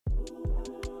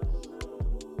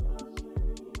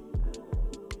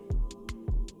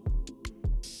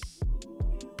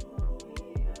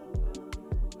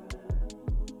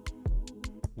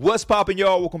What's poppin',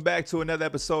 y'all? Welcome back to another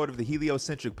episode of the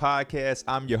Heliocentric Podcast.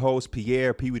 I'm your host,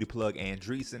 Pierre Pee Wee the Plug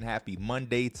Andreessen. Happy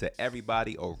Monday to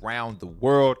everybody around the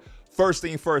world. First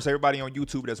thing first, everybody on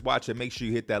YouTube that's watching, make sure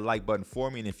you hit that like button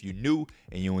for me. And if you're new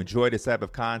and you enjoy this type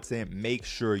of content, make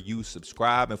sure you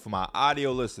subscribe. And for my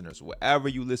audio listeners, wherever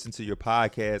you listen to your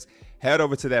podcast, head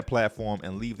over to that platform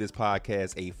and leave this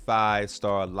podcast a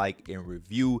 5-star like and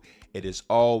review. It is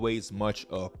always much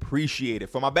appreciated.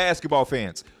 For my basketball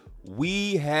fans,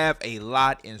 we have a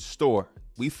lot in store.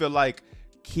 We feel like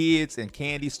kids and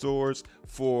candy stores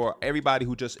for everybody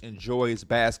who just enjoys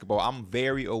basketball. I'm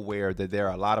very aware that there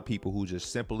are a lot of people who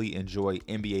just simply enjoy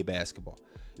NBA basketball.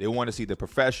 They want to see the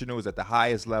professionals at the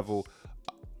highest level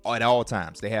at all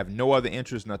times. They have no other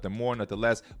interest, nothing more, nothing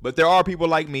less. But there are people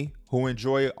like me who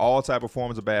enjoy all type of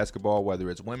forms of basketball, whether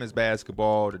it's women's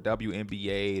basketball, the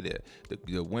WNBA,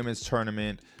 the women's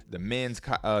tournament, the men's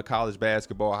college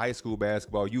basketball, high school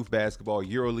basketball, youth basketball,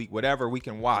 EuroLeague, whatever we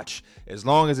can watch. As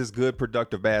long as it's good,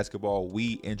 productive basketball,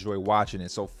 we enjoy watching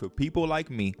it. So for people like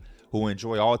me who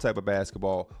enjoy all type of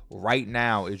basketball, right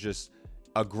now is just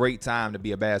a great time to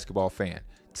be a basketball fan.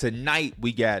 Tonight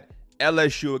we got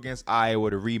LSU against Iowa,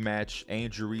 the rematch.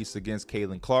 Angel Reese against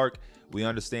Caitlin Clark. We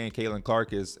understand Caitlin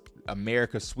Clark is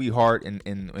America's sweetheart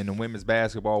in the women's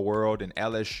basketball world, and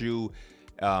LSU,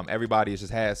 everybody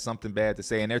just has something bad to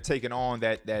say, and they're taking on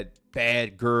that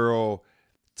bad girl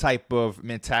type of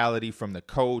mentality from the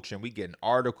coach, and we getting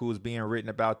articles being written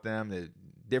about them, the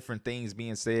different things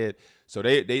being said. So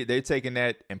they're taking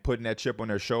that and putting that chip on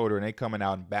their shoulder, and they coming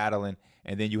out and battling.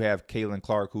 And then you have Caitlin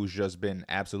Clark, who's just been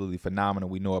absolutely phenomenal.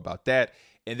 We know about that.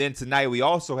 And then tonight we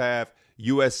also have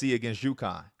USC against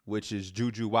UConn, which is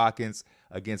Juju Watkins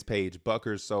against Paige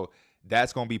Buckers. So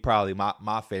that's going to be probably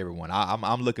my favorite one.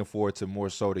 I'm looking forward to more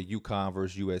so the UConn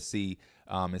versus USC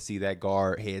and see that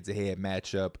guard head-to-head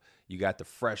matchup. You got the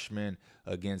freshman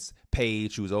against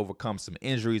Paige, who's overcome some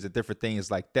injuries and different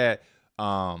things like that.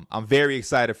 I'm very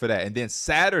excited for that. And then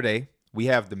Saturday, we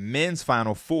have the men's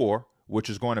Final Four, which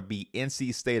is going to be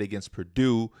NC State against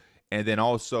Purdue. And then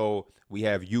also we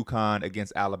have UConn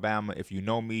against Alabama. If you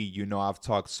know me, you know I've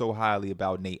talked so highly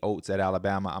about Nate Oates at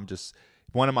Alabama. I'm just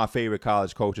one of my favorite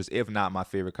college coaches, if not my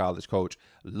favorite college coach.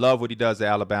 Love what he does at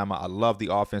Alabama. I love the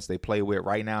offense they play with.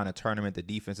 Right now in the tournament, the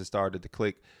defense has started to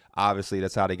click. Obviously,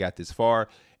 that's how they got this far.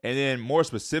 And then more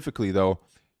specifically, though,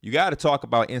 you got to talk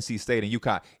about NC State and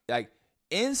UConn. Like,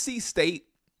 NC State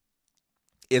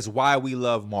is why we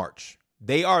love March.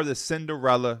 They are the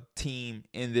Cinderella team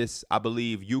in this. I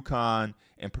believe UConn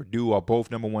and Purdue are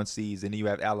both number 1 seeds, and then you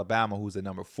have Alabama, who's the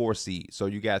number 4 seed. So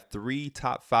you got 3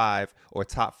 top 5 or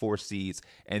top 4 seeds,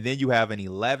 and then you have an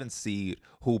 11th seed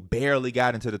who barely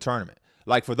got into the tournament.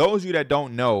 Like, for those of you that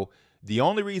don't know, the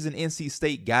only reason NC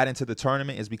State got into the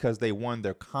tournament is because they won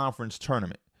their conference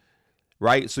tournament,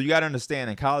 right? So you got to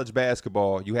understand, in college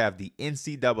basketball, you have the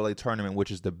NCAA tournament, which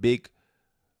is the big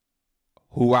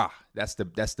hoorah. That's the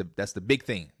big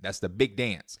thing. That's the big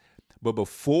dance. But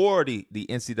before the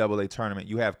NCAA tournament,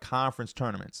 you have conference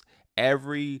tournaments.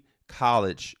 Every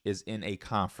college is in a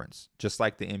conference, just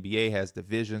like the NBA has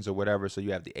divisions or whatever. So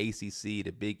you have the ACC,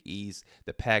 the Big East,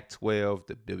 the Pac-12,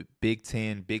 the Big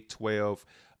 10, Big 12,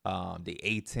 the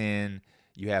A-10.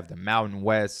 You have the Mountain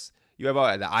West. You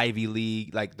have the Ivy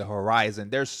League, like the Horizon.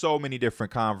 There's so many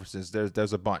different conferences.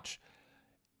 There's a bunch.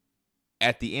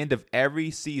 At the end of every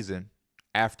season,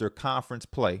 after conference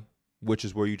play, which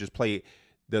is where you just play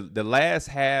the last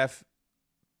half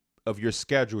of your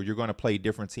schedule, you're going to play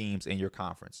different teams in your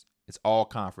conference. It's all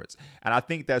conference. And I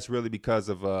think that's really because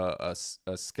of a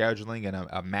scheduling and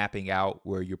a mapping out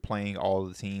where you're playing all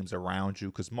the teams around you,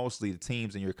 because mostly the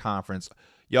teams in your conference,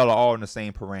 y'all are all in the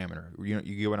same parameter. You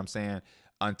get what I'm saying?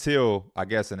 Until, I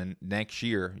guess, in the next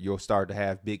year, you'll start to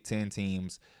have Big Ten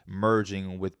teams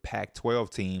merging with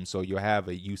Pac-12 teams. So you'll have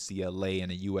a UCLA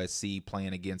and a USC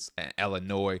playing against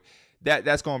Illinois.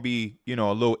 That's going to be, a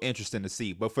little interesting to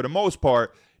see. But for the most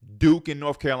part, Duke and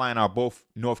North Carolina are both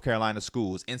North Carolina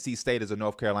schools. NC State is a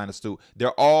North Carolina school.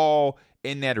 They're all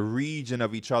in that region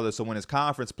of each other. So when it's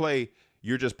conference play,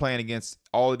 you're just playing against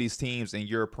all of these teams in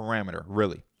your parameter,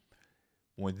 really.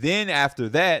 Then after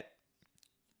that,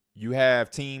 you have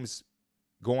teams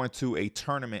going to a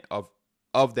tournament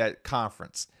of that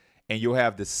conference, and you'll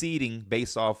have the seeding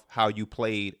based off how you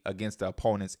played against the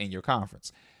opponents in your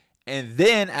conference. And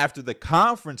then after the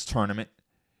conference tournament,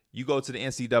 you go to the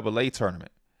NCAA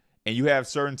tournament, and you have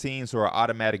certain teams who are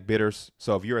automatic bidders.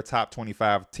 So if you're a top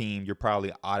 25 team, you're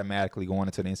probably automatically going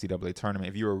into the NCAA tournament.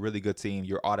 If you're a really good team,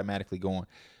 you're automatically going.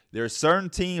 There are certain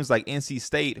teams like NC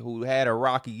State who had a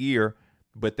rocky year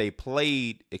but they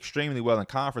played extremely well in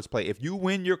conference play. If you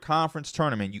win your conference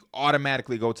tournament, you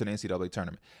automatically go to the NCAA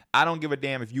tournament. I don't give a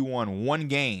damn if you won one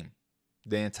game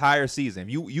the entire season.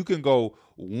 You can go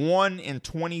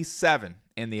 1-27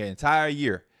 in the entire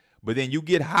year, but then you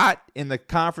get hot in the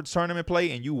conference tournament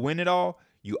play and you win it all,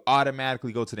 you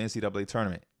automatically go to the NCAA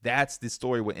tournament. That's the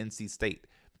story with NC State.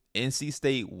 NC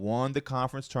State won the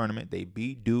conference tournament. They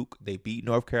beat Duke, they beat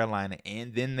North Carolina,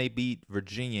 and then they beat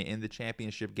Virginia in the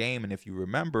championship game. And if you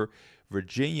remember,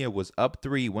 Virginia was up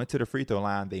 3, went to the free throw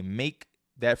line. They make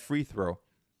that free throw.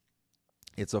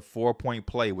 It's a 4-point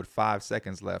play with 5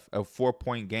 seconds left, a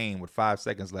 4-point game with 5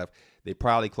 seconds left. They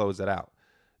probably closed it out.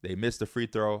 They missed the free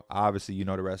throw. Obviously, you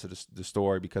know the rest of the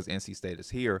story because NC State is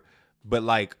here. But,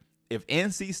 like, if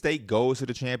NC State goes to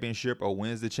the championship or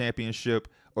wins the championship,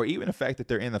 or even the fact that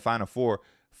they're in the Final Four,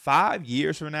 5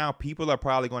 years from now, people are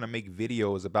probably going to make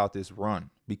videos about this run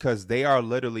because they are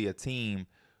literally a team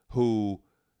who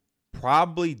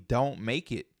probably don't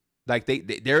make it. Like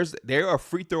they're a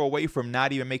free throw away from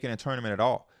not even making a tournament at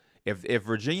all. If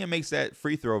Virginia makes that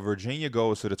free throw, Virginia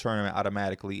goes to the tournament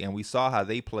automatically. And we saw how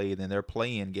they played in their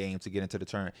play-in game to get into the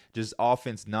tournament. Just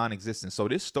offense non-existent. So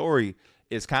this story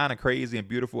is kind of crazy and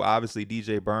beautiful. Obviously,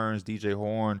 DJ Burns, DJ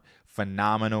Horn,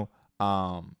 phenomenal.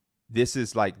 This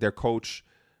is like their coach.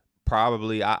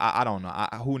 Probably, I don't know.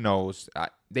 Who knows?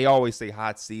 They always say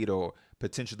hot seat or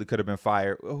potentially could have been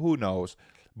fired. Who knows?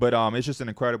 But it's just an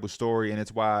incredible story, and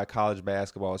it's why college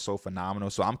basketball is so phenomenal.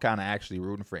 So I'm kind of actually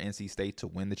rooting for NC State to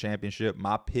win the championship.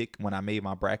 My pick when I made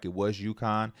my bracket was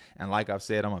UConn, and like I've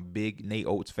said, I'm a big Nate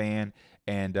Oates fan,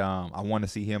 and I want to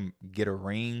see him get a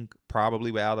ring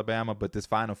probably with Alabama. But this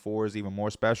Final Four is even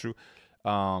more special.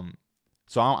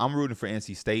 So I'm rooting for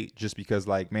NC State just because,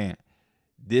 like, man,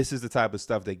 this is the type of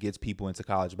stuff that gets people into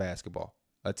college basketball.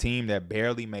 A team that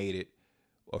barely made it,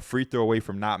 a free throw away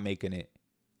from not making it.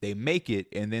 They make it,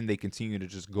 and then they continue to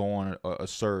just go on a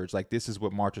surge. Like, this is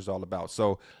what March is all about.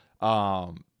 So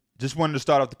just wanted to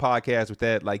start off the podcast with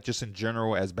that. Like, just in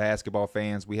general, as basketball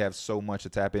fans, we have so much to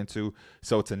tap into.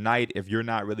 So tonight, if you're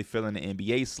not really feeling the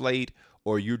NBA slate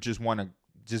or you just want to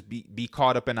just be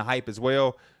caught up in the hype as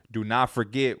well, do not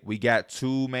forget we got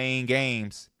 2 main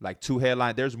games, like 2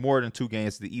 headlines. There's more than 2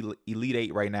 games. The Elite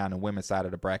 8 right now on the women's side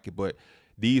of the bracket, but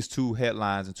these 2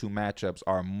 headlines and 2 matchups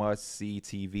are must-see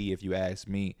TV, if you ask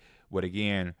me. With,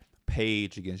 again,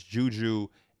 Paige against Juju,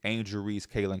 Angel Reese,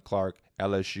 Caitlin Clark,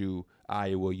 LSU,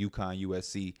 Iowa, UConn,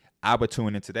 USC. I would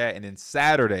tune into that. And then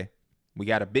Saturday, we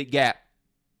got a big gap.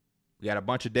 We got a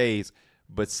bunch of days.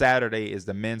 But Saturday is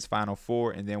the men's Final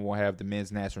Four, and then we'll have the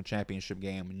men's national championship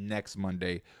game next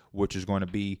Monday, which is going to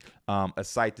be a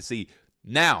sight to see.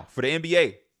 Now, for the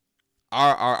NBA,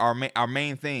 our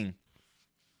main thing,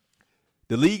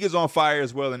 the league is on fire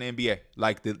as well in the NBA.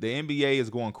 Like, the NBA is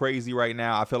going crazy right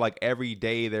now. I feel like every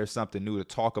day there's something new to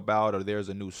talk about or there's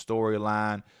a new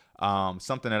storyline,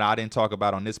 something that I didn't talk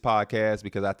about on this podcast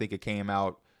because I think it came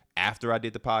out after I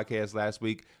did the podcast last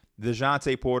week. The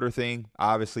DeJounte Porter thing,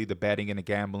 obviously the betting and the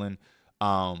gambling.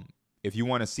 If you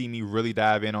want to see me really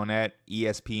dive in on that,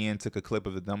 ESPN took a clip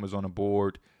of the numbers on the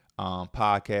board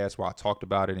podcast where I talked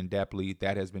about it in depthly.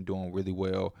 That has been doing really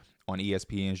well on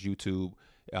ESPN's YouTube,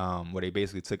 where they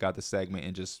basically took out the segment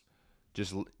and just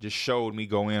showed me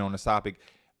go in on the topic,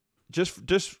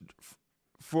 just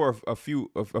for a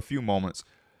few moments.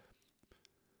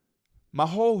 My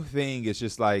whole thing is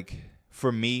just like,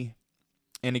 for me.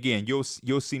 And again, you'll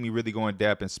see me really go in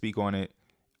depth and speak on it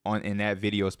in that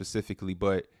video specifically.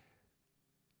 But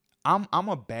I'm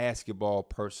a basketball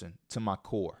person to my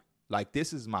core. Like,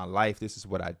 this is my life. This is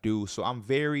what I do. So I'm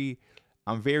very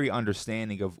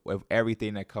understanding of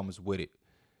everything that comes with it.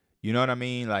 You know what I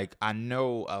mean? Like, I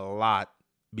know a lot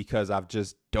because I've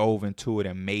just dove into it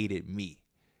and made it me.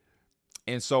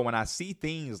 And so when I see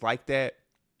things like that,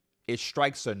 it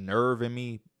strikes a nerve in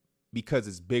me because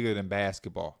it's bigger than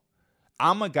basketball.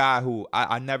 I'm a guy who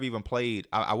I never even played.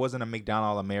 I wasn't a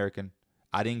McDonald American.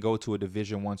 I didn't go to a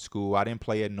Division I school. I didn't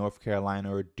play at North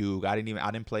Carolina or Duke. I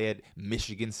didn't play at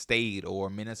Michigan State or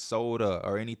Minnesota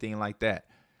or anything like that.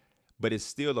 But it's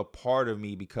still a part of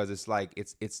me because it's like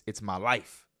it's my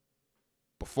life.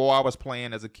 Before I was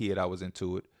playing as a kid, I was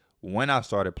into it. When I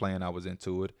started playing, I was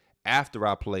into it. After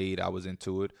I played, I was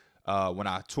into it. When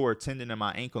I tore a tendon in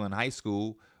my ankle in high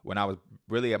school, when I was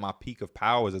really at my peak of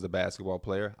powers as a basketball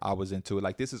player, I was into it.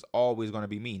 Like, this is always going to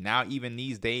be me. Now, even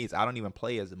these days, I don't even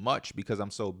play as much because I'm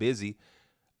so busy.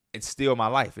 It's still my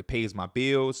life. It pays my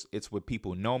bills. It's what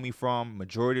people know me from.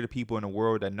 Majority of the people in the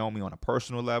world that know me on a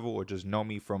personal level or just know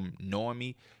me from knowing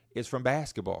me is from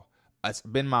basketball. It's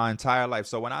been my entire life.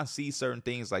 So when I see certain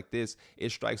things like this,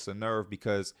 it strikes a nerve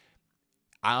because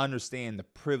I understand the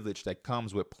privilege that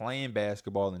comes with playing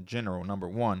basketball in general, number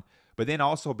one, but then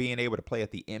also being able to play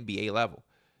at the NBA level.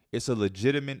 It's a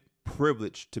legitimate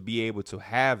privilege to be able to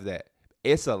have that.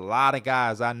 It's a lot of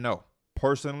guys I know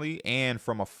personally and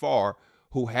from afar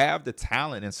who have the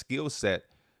talent and skill set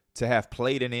to have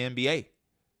played in the NBA.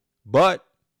 But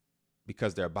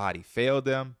because their body failed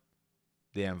them,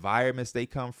 the environments they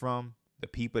come from, the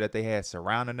people that they had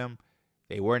surrounding them,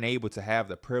 they weren't able to have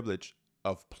the privilege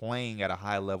of playing at a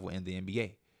high level in the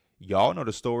NBA. Y'all know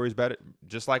the stories better,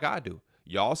 just like I do.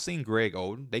 Y'all seen Greg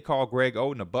Oden. They call Greg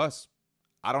Oden a bust.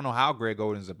 I don't know how Greg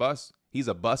Oden's a bust. He's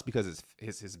a bust because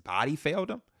his body failed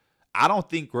him. I don't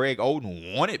think Greg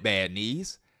Oden wanted bad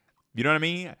knees. You know what I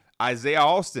mean? Isaiah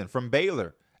Austin from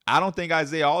Baylor. I don't think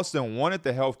Isaiah Austin wanted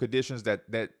the health conditions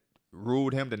that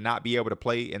ruled him to not be able to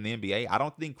play in the NBA. I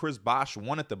don't think Chris Bosh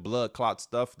wanted the blood clot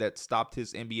stuff that stopped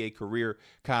his NBA career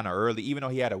kind of early, even though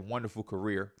he had a wonderful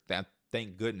career.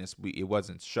 Thank goodness it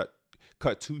wasn't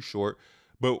cut too short.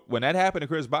 But when that happened to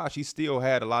Chris Bosh, he still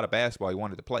had a lot of basketball he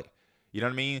wanted to play. You know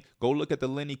what I mean? Go look at the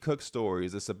Lenny Cook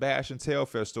stories, the Sebastian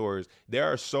Telfair stories.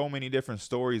 There are so many different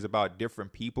stories about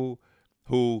different people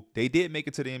who they did make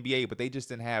it to the NBA, but they just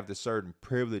didn't have the certain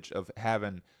privilege of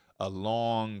having a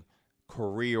long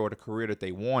career or the career that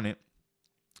they wanted.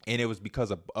 And it was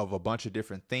because of a bunch of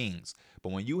different things.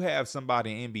 But when you have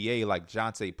somebody in NBA like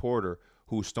Jonte Porter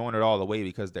who's throwing it all away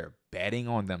because they're betting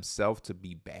on themselves to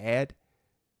be bad,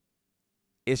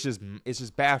 it's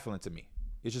just baffling to me.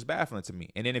 It's just baffling to me.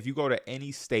 And then if you go to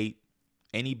any state,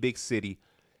 any big city,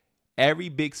 every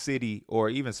big city or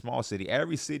even small city,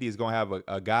 every city is going to have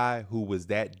a guy who was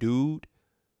that dude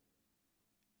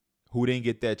who didn't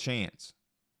get that chance.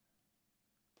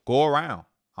 Go around.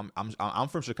 I'm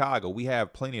from Chicago. We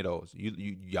have plenty of those.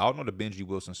 Y'all know the Benji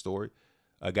Wilson story.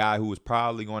 A guy who was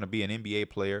probably going to be an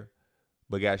NBA player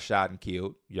but got shot and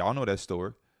killed. Y'all know that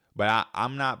story. But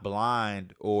I'm not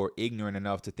blind or ignorant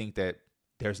enough to think that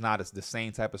there's not the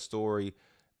same type of story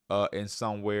in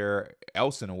somewhere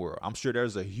else in the world. I'm sure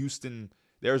there's a Houston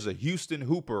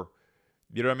Hooper.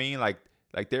 You know what I mean? Like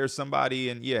there's somebody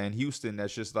in Houston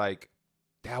that's just like,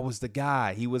 that was the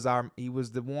guy. He was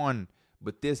the one.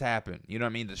 But this happened. You know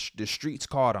what I mean? The streets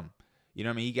caught him. You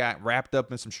know what I mean? He got wrapped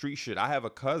up in some street shit. I have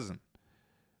a cousin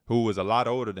who was a lot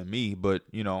older than me, but,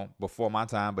 you know, before my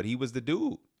time. But he was the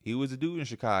dude. He was the dude in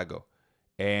Chicago.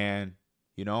 And,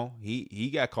 you know, he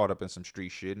got caught up in some street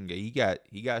shit. And he got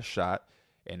shot.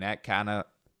 And that kind of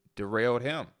derailed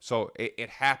him. So it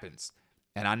happens.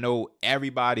 And I know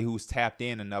everybody who's tapped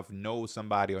in enough knows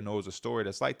somebody or knows a story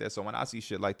that's like that. So when I see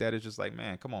shit like that, it's just like,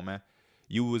 man, come on, man.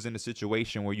 You was in a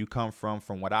situation where you come from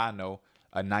what I know,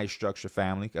 a nice structured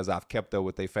family, because I've kept up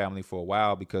with their family for a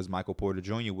while because Michael Porter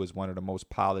Jr. was one of the most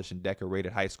polished and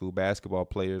decorated high school basketball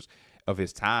players of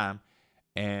his time.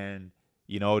 And,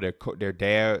 you know, their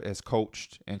dad has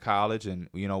coached in college and,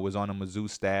 you know, was on the Mizzou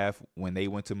staff when they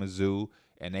went to Mizzou.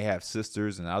 And they have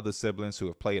sisters and other siblings who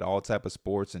have played all type of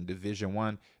sports in Division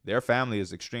I. Their family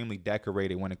is extremely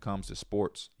decorated when it comes to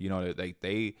sports. You know,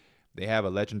 they have a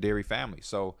legendary family.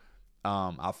 So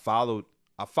I followed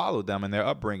them in their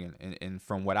upbringing, and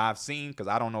from what I've seen, because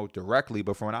I don't know directly,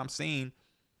 but from what I'm seeing,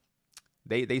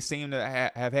 they seem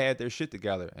to have had their shit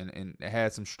together and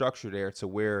had some structure there to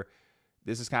where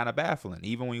this is kind of baffling.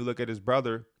 Even when you look at his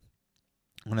brother,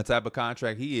 on the type of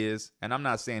contract he is, and I'm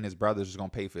not saying his brother's just gonna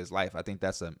pay for his life. I think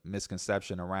that's a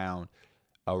misconception around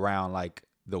like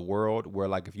the world, where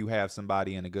like if you have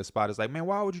somebody in a good spot, it's like, man,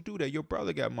 why would you do that? Your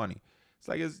brother got money. It's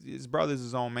like his brother's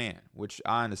his own man, which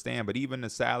I understand. But even the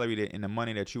salary and the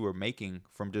money that you were making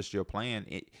from just your playing,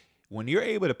 when you're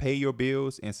able to pay your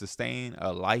bills and sustain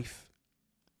a life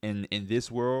in this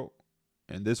world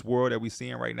that we're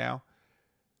seeing right now,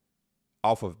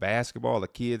 off of basketball, a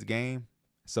kid's game,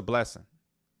 it's a blessing.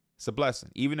 It's a blessing.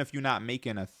 Even if you're not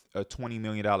making a $20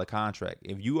 million contract,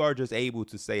 if you are just able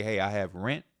to say, hey, I have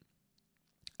rent,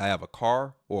 I have a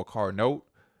car or a car note,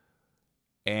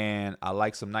 and I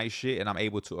like some nice shit, and I'm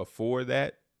able to afford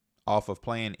that off of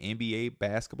playing NBA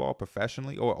basketball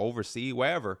professionally or overseas,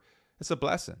 wherever, it's a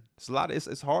blessing.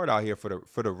 It's hard out here for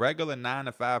the regular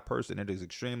 9-to-5 person. It is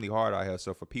extremely hard out here.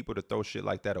 So for people to throw shit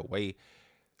like that away,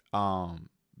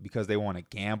 because they want to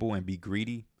gamble and be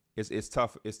greedy, it's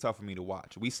tough. It's tough for me to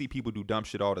watch. We see people do dumb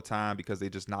shit all the time because they're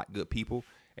just not good people,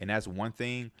 and that's one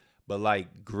thing. But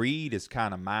like greed is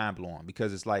kind of mind blowing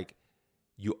because it's like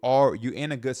you're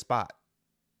in a good spot.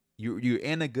 You're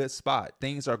in a good spot.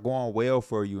 Things are going well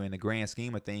for you in the grand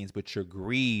scheme of things, but your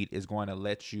greed is going to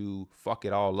let you fuck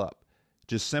it all up.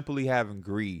 Just simply having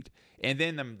greed. And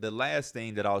then the last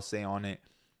thing that I'll say on it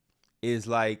is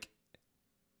like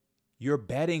you're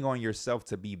betting on yourself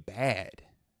to be bad.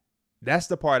 That's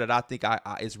the part that I think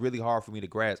it's really hard for me to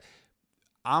grasp.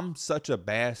 I'm such a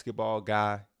basketball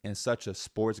guy and such a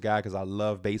sports guy because I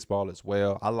love baseball as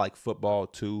well. I like football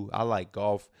too. I like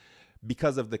golf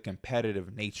because of the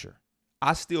competitive nature.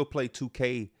 I still play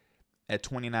 2K at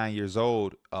 29 years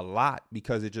old a lot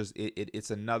because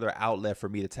it's another outlet for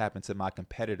me to tap into my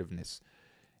competitiveness.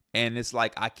 And it's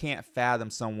like I can't fathom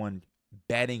someone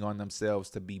betting on themselves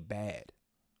to be bad.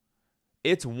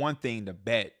 It's one thing to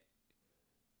bet,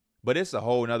 but it's a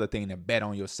whole nother thing to bet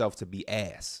on yourself to be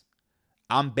ass.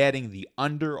 I'm betting the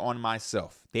under on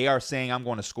myself. They are saying I'm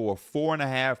going to score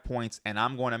 4.5 points, and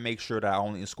I'm going to make sure that I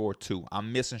only score 2.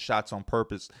 I'm missing shots on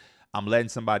purpose. I'm letting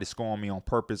somebody score on me on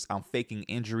purpose. I'm faking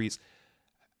injuries.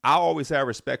 I always have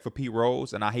respect for Pete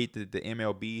Rose, and I hate that the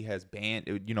MLB has banned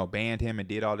him and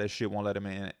did all that shit, won't let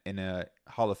him in a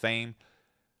Hall of Fame.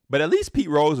 But at least Pete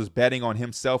Rose was betting on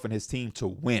himself and his team to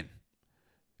win.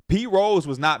 Pete Rose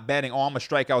was not betting, oh, I'm going to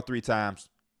strike out 3 times.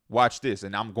 Watch this,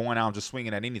 and I'm going out and just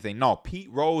swinging at anything. No, Pete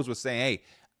Rose was saying, hey,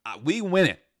 we win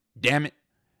it, damn it.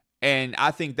 And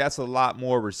I think that's a lot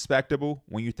more respectable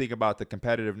when you think about the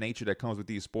competitive nature that comes with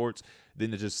these sports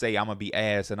than to just say I'm going to be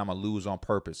ass and I'm going to lose on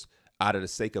purpose out of the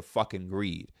sake of fucking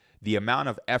greed. The amount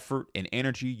of effort and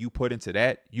energy you put into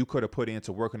that, you could have put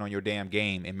into working on your damn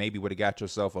game and maybe would have got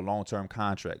yourself a long-term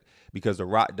contract because the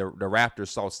Raptors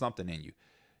saw something in you.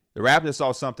 The Raptors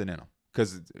saw something in him.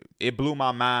 Because it blew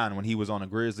my mind when he was on the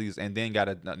Grizzlies and then got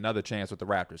another chance with the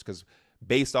Raptors. Because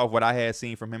based off what I had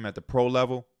seen from him at the pro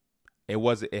level,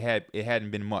 it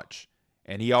hadn't been much.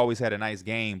 And he always had a nice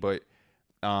game, but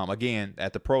again,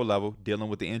 at the pro level, dealing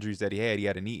with the injuries that he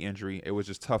had a knee injury. It was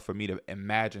just tough for me to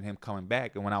imagine him coming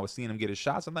back. And when I was seeing him get his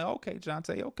shots, I'm like, okay,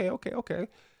 Jonte, okay.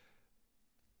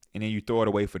 And then you throw it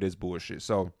away for this bullshit.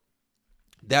 So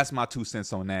that's my 2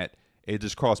 cents on that. It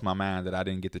just crossed my mind that I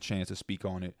didn't get the chance to speak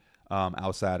on it.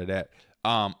 Outside of that,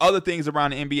 other things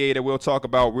around the NBA that we'll talk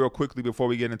about real quickly before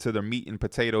we get into the meat and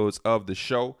potatoes of the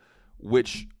show,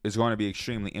 which is going to be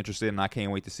extremely interesting. And I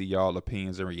can't wait to see y'all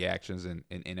opinions and reactions and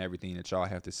everything that y'all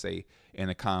have to say in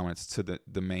the comments to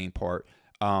the main part.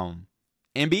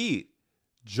 Embiid.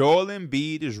 Joel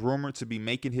Embiid is rumored to be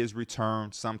making his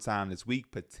return sometime this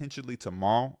week, potentially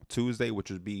tomorrow, Tuesday, which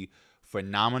would be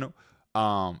phenomenal.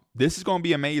 This is going to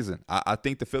be amazing. I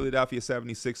think the Philadelphia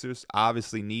 76ers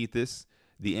obviously need this.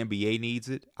 The NBA needs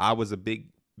it. I was a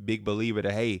big believer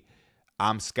that, hey,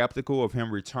 I'm skeptical of him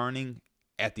returning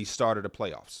at the start of the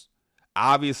playoffs.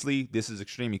 Obviously, this is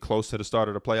extremely close to the start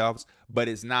of the playoffs, but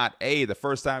it's not, the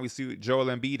first time we see Joel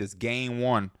Embiid is game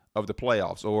 1 of the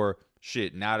playoffs or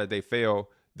shit, now that they fail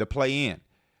the play-in.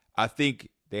 I think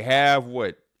they have,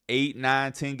 8,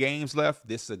 9, 10 games left.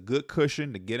 This is a good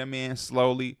cushion to get him in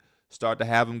slowly. Start to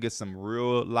have him get some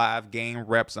real live game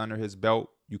reps under his belt.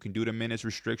 You can do the minutes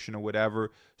restriction or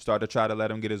whatever. Start to try to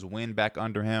let him get his win back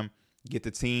under him. Get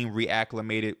the team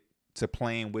reacclimated to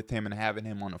playing with him and having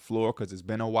him on the floor because it's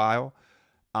been a while.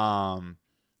 And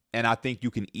I think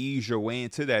you can ease your way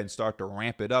into that and start to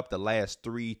ramp it up the last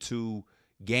 2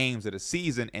 games of the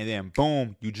season. And then,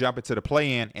 boom, you jump into the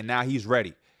play-in, and now he's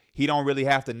ready. He don't really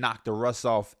have to knock the rust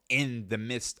off in the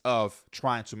midst of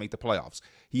trying to make the playoffs.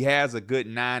 He has a good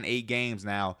 9, 8 games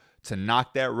now to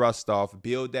knock that rust off,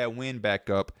 build that win back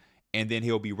up, and then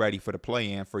he'll be ready for the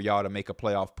play-in for y'all to make a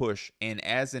playoff push. And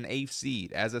as an 8th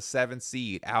seed, as a 7th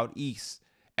seed out east,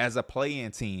 as a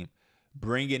play-in team,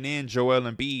 bringing in Joel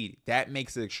Embiid, that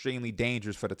makes it extremely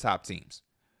dangerous for the top teams.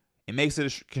 It makes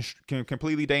it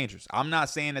completely dangerous. I'm not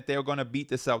saying that they're going to beat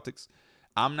the Celtics.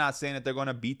 I'm not saying that they're going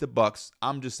to beat the Bucks.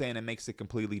 I'm just saying it makes it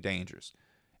completely dangerous.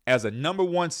 As a number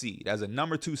 1 seed, as a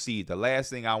number 2 seed, the last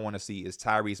thing I want to see is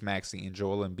Tyrese Maxey and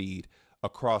Joel Embiid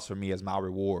across from me as my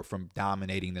reward from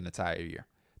dominating the entire year.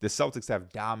 The Celtics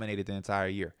have dominated the entire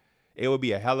year. It would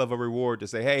be a hell of a reward to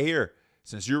say, hey, here,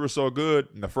 since you were so good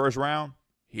in the first round,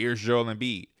 here's Joel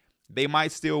Embiid. They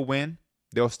might still win.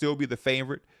 They'll still be the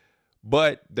favorite.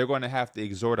 But they're going to have to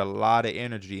exert a lot of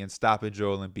energy in stopping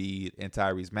Joel Embiid and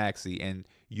Tyrese Maxey. And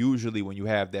usually when you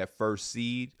have that first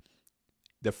seed,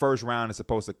 the first round is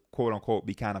supposed to, quote unquote,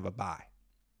 be kind of a bye.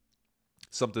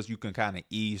 Something you can kind of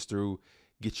ease through,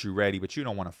 get you ready, but you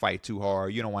don't want to fight too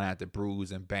hard. You don't want to have to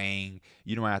bruise and bang.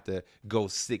 You don't have to go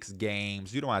 6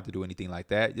 games. You don't have to do anything like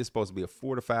that. It's supposed to be a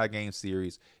 4 to 5 game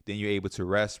series. Then you're able to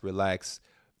rest, relax,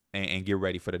 and get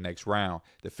ready for the next round.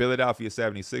 The Philadelphia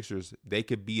 76ers, they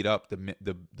could beat up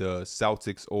the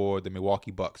Celtics or the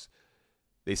Milwaukee Bucks.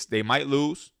 They might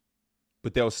lose,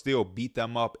 but they'll still beat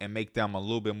them up and make them a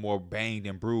little bit more banged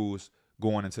and bruised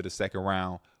going into the second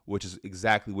round, which is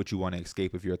exactly what you want to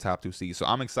escape if you're a top 2 seed. So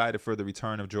I'm excited for the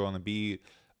return of Joel Embiid.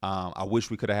 I wish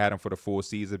we could have had him for the full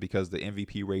season because the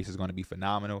MVP race is going to be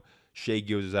phenomenal. Shai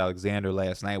Gilgeous-Alexander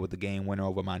last night with the game winner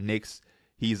over my Knicks.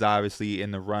 He's obviously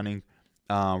in the running.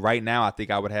 Right now, I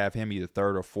think I would have him either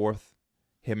third or fourth.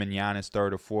 Him and Giannis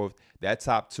third or fourth. That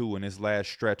top two in this last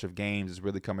stretch of games is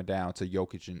really coming down to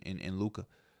Jokic and Luka.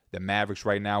 The Mavericks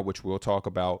right now, which we'll talk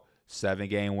about,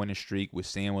 7-game winning streak. We're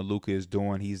seeing what Luka is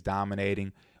doing. He's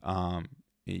dominating.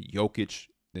 Jokic,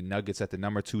 the Nuggets at the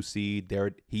number 2 seed,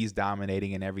 he's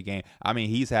dominating in every game. I mean,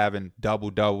 he's having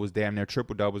double-doubles, damn near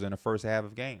triple-doubles in the first half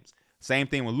of games. Same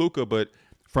thing with Luka, but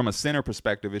from a center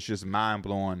perspective, it's just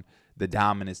mind-blowing the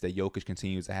dominance that Jokic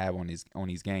continues to have on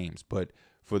these games. But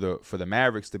for the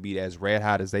Mavericks to be as red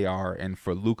hot as they are, and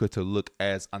for Luka to look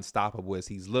as unstoppable as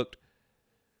he's looked,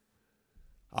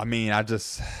 I mean, I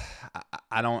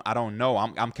don't know.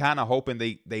 I'm kind of hoping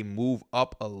they move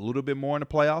up a little bit more in the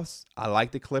playoffs. I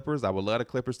like the Clippers. I would love the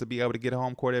Clippers to be able to get a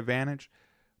home court advantage.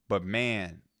 But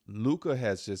man, Luka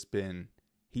has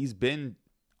he's been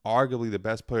arguably the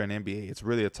best player in the NBA. It's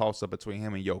really a toss-up between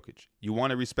him and Jokic. You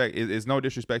want to respect, it's no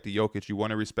disrespect to Jokic. You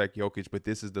want to respect Jokic, but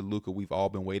this is the Luka we've all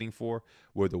been waiting for,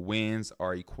 where the wins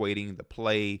are equating the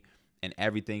play and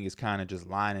everything is kind of just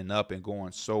lining up and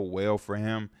going so well for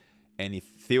him. And it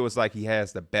feels like he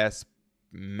has the best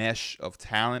mesh of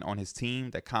talent on his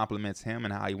team that complements him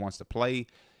and how he wants to play.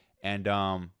 And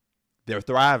they're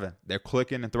thriving. They're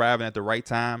clicking and thriving at the right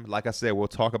time. Like I said, we'll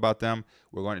talk about them.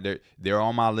 They're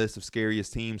on my list of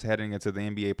scariest teams heading into the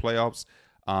NBA playoffs.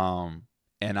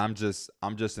 And I'm just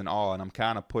in awe, and I'm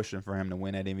kind of pushing for him to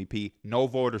win that MVP. No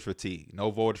voters fatigue.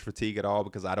 No voters fatigue at all,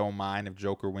 because I don't mind if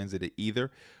Joker wins it either.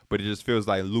 But it just feels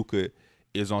like Luka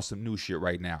is on some new shit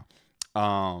right now.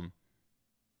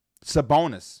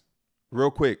 Sabonis,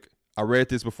 real quick. I read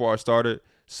this before I started.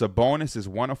 Sabonis is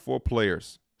one of 4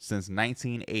 players since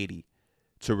 1980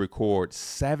 to record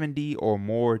 70 or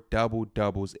more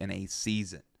double-doubles in a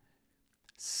season.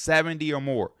 70 or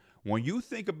more. When you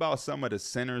think about some of the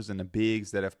centers and the bigs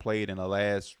that have played in the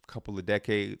last couple of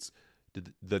decades,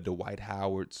 the Dwight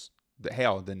Howards, the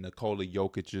Nikola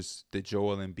Jokic's, the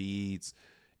Joel Embiid's,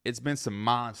 it's been some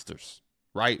monsters,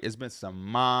 right? It's been some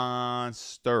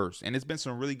monsters. And it's been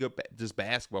some really good just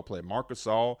basketball players. Marc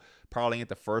Gasol probably ain't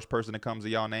the first person that comes to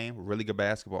y'all name. Really good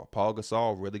basketball. Paul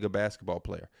Gasol, really good basketball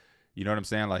player. You know what I'm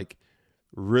saying? Like,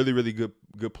 really, really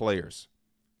good players.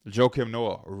 Joakim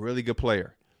Noah, a really good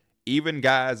player. Even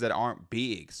guys that aren't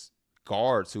bigs,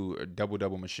 guards who are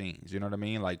double-double machines. You know what I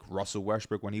mean? Like Russell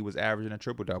Westbrook when he was averaging a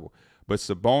triple-double. But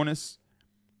Sabonis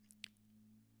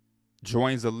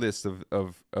joins the list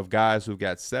of guys who've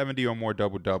got 70 or more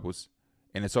double-doubles,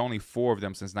 and it's only 4 of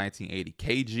them since 1980.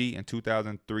 KG in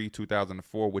 2003,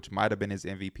 2004, which might have been his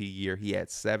MVP year, he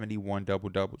had 71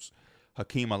 double-doubles.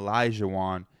 Hakeem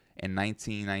Olajuwon in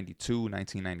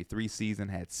 1992-1993 season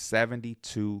had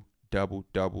 72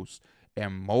 double-doubles.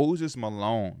 And Moses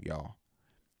Malone, y'all.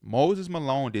 Moses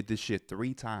Malone did this shit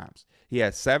 3 times. He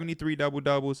had 73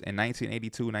 double-doubles in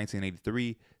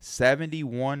 1982-1983,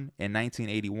 71 in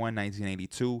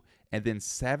 1981-1982, and then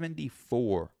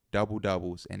 74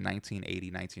 double-doubles in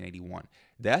 1980-1981.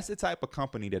 That's the type of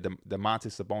company that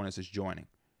Domantas Sabonis is joining.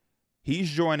 He's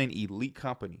joining elite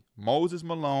company. Moses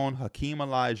Malone, Hakeem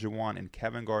Olajuwon, and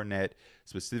Kevin Garnett,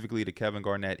 specifically the Kevin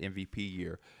Garnett MVP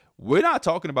year. We're not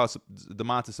talking about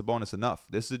Domantas Sabonis enough.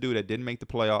 This is a dude that didn't make the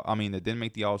playoff. That didn't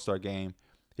make the All-Star game.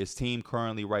 His team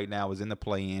currently right now is in the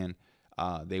play-in.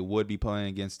 They would be playing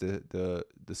against the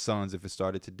Suns if it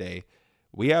started today.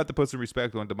 We have to put some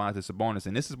respect on Domantas Sabonis,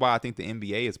 and this is why I think the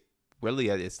NBA is really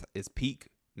at its peak.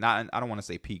 I don't want to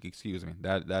say peak. Excuse me.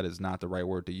 That is not the right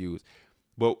word to use.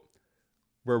 But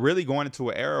we're really going into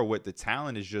an era where the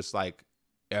talent is just like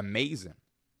amazing.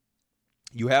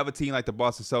 You have a team like the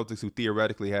Boston Celtics who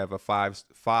theoretically have a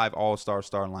five all-star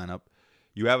starting lineup.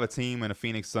 You have a team in the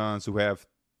Phoenix Suns who have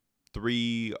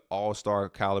 3 all-star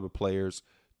caliber players,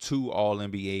 2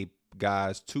 all-NBA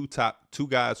guys, two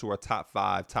guys who are top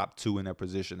 5, top 2 in their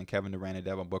position, and Kevin Durant and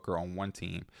Devin Booker on one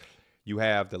team. You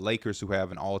have the Lakers who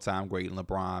have an all-time great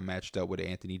LeBron matched up with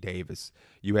Anthony Davis.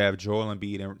 You have Joel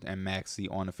Embiid and Maxey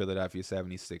on the Philadelphia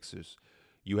 76ers.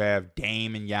 You have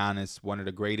Dame and Giannis, one of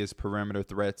the greatest perimeter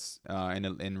threats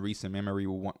in recent memory,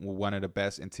 one of the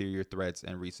best interior threats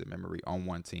in recent memory on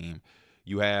one team.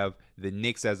 You have the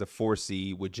Knicks as a 4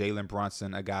 seed with Jalen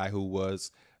Brunson, a guy who was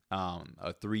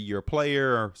a 3-year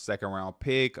player, second-round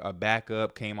pick, a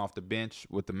backup, came off the bench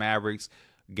with the Mavericks,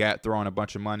 got thrown a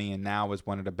bunch of money, and now is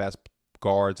one of the best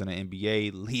guards in the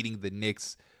NBA, leading the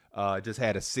Knicks. Just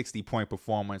had a 60-point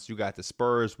performance. You got the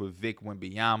Spurs with Vic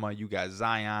Wembanyama. You got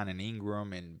Zion and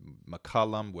Ingram and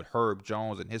McCollum with Herb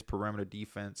Jones and his perimeter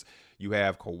defense. You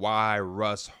have Kawhi,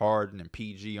 Russ, Harden, and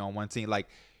PG on one team. Like,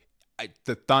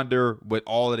 The Thunder with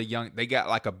all of the young, they got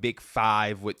like a big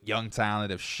five with young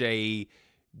talent of Shea,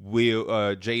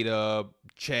 J-Dub,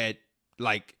 Chet.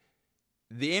 Like,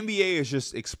 the NBA is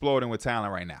just exploding with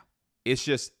talent right now. It's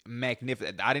just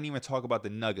magnificent. I didn't even talk about the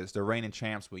Nuggets, the reigning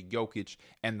champs with Jokic,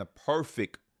 and the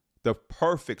perfect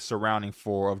surrounding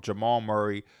four of Jamal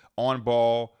Murray, on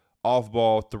ball, off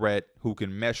ball threat who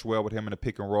can mesh well with him in the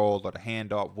pick and roll or the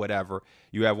handoff, whatever.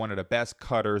 You have one of the best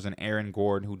cutters in Aaron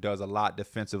Gordon, who does a lot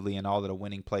defensively and all of the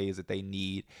winning plays that they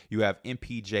need. You have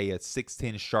MPJ, a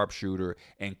 6'10 sharpshooter,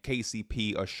 and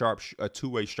KCP, a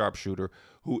two-way sharpshooter,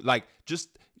 who, like,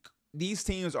 just these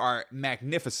teams are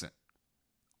magnificent.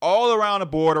 All around the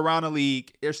board, around the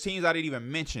league. There's teams I didn't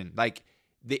even mention. Like,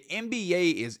 the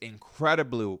NBA is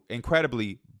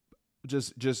incredibly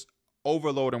just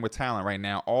overloading with talent right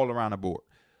now all around the board.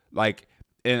 Like,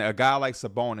 and a guy like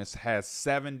Sabonis has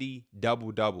 70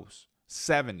 double-doubles.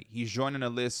 70. He's joining a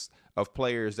list of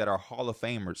players that are Hall of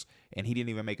Famers, and he didn't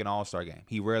even make an All-Star game.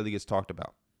 He rarely gets talked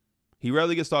about.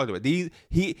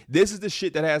 This is the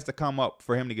shit that has to come up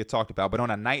for him to get talked about. But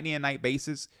on a night-in-night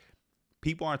basis,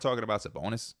 people aren't talking about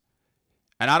Sabonis.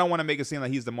 And I don't want to make it seem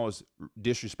like he's the most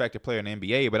disrespected player in the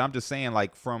NBA, but I'm just saying,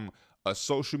 like, from a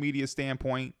social media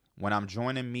standpoint, when I'm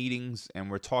joining meetings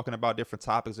and we're talking about different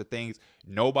topics or things,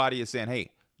 nobody is saying, hey,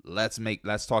 let's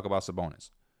talk about Sabonis.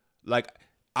 Like,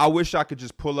 I wish I could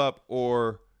just pull up,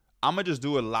 or I'm going to just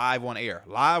do it live on air,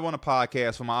 live on a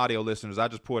podcast for my audio listeners. I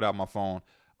just pulled out my phone.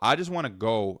 I just want to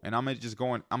go, and I'm just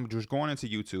going into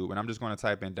YouTube, and I'm just going to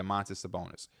type in Domantas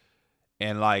Sabonis.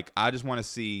 And, like, I just want to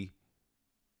see,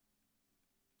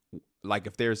 like,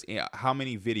 if there's how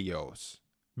many videos.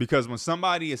 Because when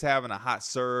somebody is having a hot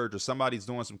surge or somebody's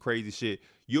doing some crazy shit,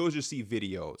 you'll just see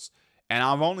videos. And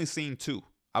I've only seen two.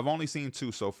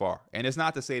 So far. And it's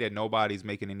not to say that nobody's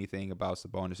making anything about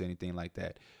Sabonis or anything like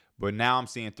that. But now I'm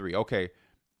seeing three. Okay.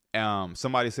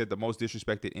 Somebody said the most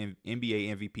disrespected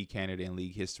NBA MVP candidate in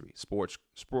league history. Sports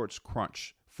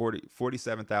Crunch.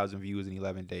 47,000 views in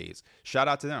 11 days. Shout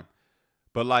out to them.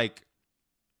 But, like,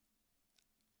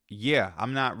 yeah,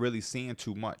 I'm not really seeing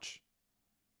too much.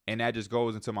 And that just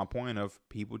goes into my point of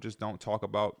people just don't talk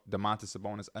about Domantas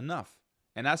Sabonis enough.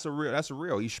 And that's a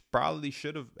real. He probably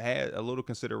should have had a little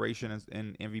consideration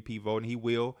in MVP voting. He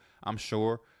will, I'm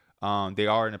sure. They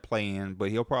are in a play-in,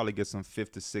 but he'll probably get some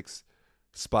 5th to 6th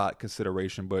spot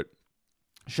consideration. But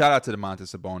shout out to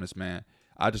Domantas Sabonis, man.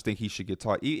 I just think he should get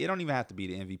taught. It don't even have to be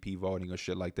the MVP voting or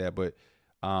shit like that. But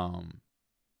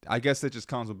I guess it just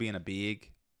comes with being a big,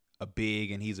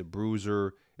 and he's a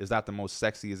bruiser. It's not the most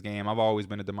sexiest game. I've always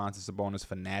been a Domantas Sabonis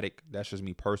fanatic. That's just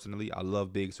me personally. I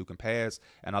love bigs who can pass,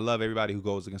 and I love everybody who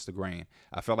goes against the grain.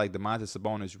 I felt like Domantas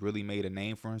Sabonis really made a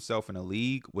name for himself in the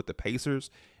league with the Pacers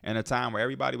in a time where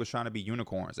everybody was trying to be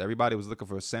unicorns. Everybody was looking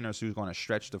for centers who's going to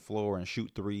stretch the floor and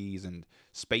shoot threes and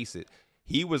space it.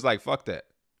 He was like, fuck that.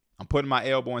 I'm putting my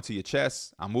elbow into your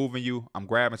chest. I'm moving you. I'm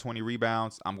grabbing 20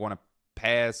 rebounds. I'm going to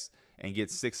pass and get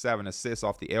 6-7 assists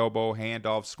off the elbow,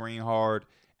 handoff, screen hard,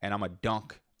 and I'm a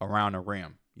dunk around the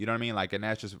rim. You know what I mean? Like, and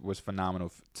that just was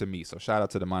phenomenal to me. So shout out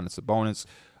to Domantas Sabonis.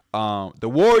 The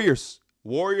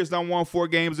Warriors done won 4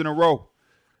 games in a row.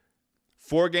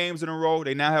 4 games in a row.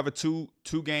 They now have a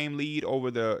two-game lead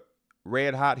over the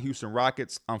red-hot Houston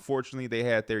Rockets. Unfortunately, they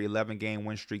had their 11-game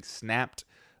win streak snapped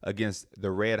against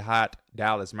the red-hot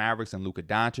Dallas Mavericks and Luka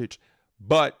Doncic.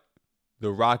 But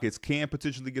the Rockets can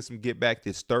potentially get some get back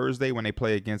this Thursday when they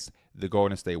play against the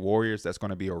Golden State Warriors. That's going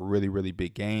to be a really, really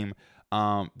big game.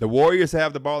 The Warriors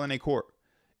have the ball in their court.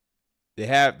 They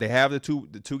have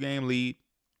the two-game lead.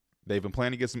 They've been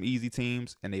playing against some easy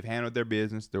teams, and they've handled their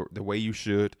business the way you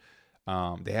should.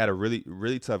 They had a really,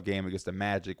 really tough game against the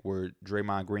Magic where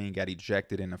Draymond Green got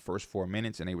ejected in the first 4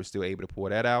 minutes, and they were still able to pull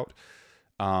that out.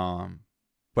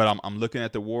 But I'm looking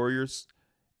at the Warriors,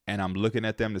 and I'm looking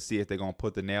at them to see if they're going to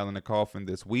put the nail in the coffin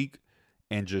this week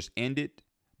and just end it.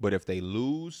 But if they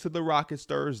lose to the Rockets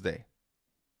Thursday,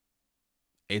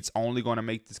 it's only going to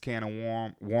make this can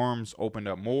of worms open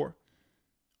up more,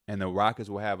 and the Rockets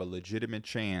will have a legitimate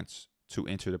chance to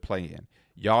enter the play-in.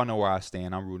 Y'all know where I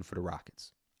stand. I'm rooting for the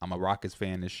Rockets. I'm a Rockets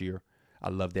fan this year. I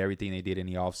loved everything they did in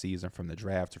the offseason, from the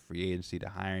draft to free agency to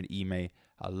hiring Ime.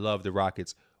 I love the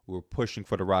Rockets. We're pushing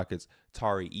for the Rockets.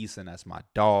 Tari Eason, that's my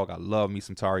dog. I love me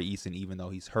some Tari Eason, even though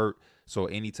he's hurt. So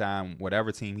anytime,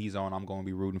 whatever team he's on, I'm going to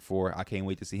be rooting for. I can't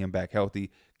wait to see him back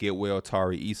healthy. Get well,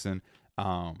 Tari Eason.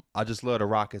 I just love the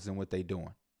Rockets and what they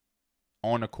doing.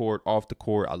 On the court, off the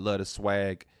court, I love the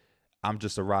swag. I'm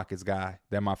just a Rockets guy.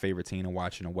 They're my favorite team to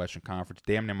watch in the Western Conference.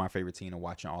 Damn near my favorite team to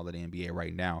watch in all of the NBA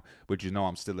right now. But you know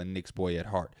I'm still a Knicks boy at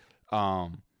heart.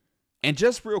 And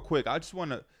just real quick, I just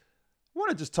want to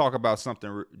just talk about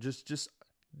something. Just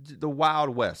the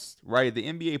Wild West, right? The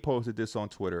NBA posted this on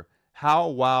Twitter. How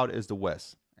wild is the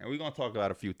West? And we're going to talk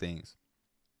about a few things.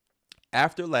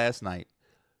 After last night,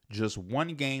 just one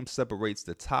game separates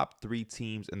the top 3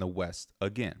 teams in the West.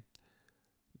 Again,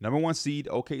 number 1 seed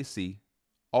OKC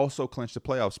also clinched the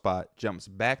playoff spot, jumps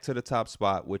back to the top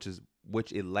spot, which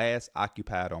it last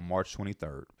occupied on March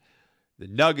 23rd. The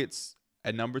Nuggets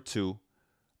at number 2,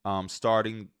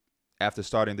 starting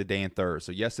the day in third.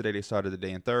 So yesterday they started the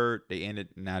day in third. They ended,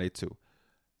 now they 2.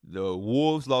 The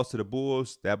Wolves lost to the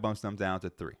Bulls. That bumps them down to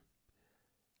 3.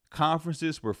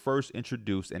 Conferences were first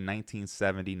introduced in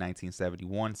 1970,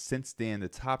 1971. Since then, the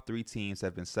top 3 teams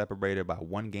have been separated by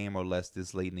 1 game or less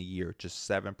this late in the year, just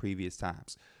 7 previous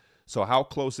times. So how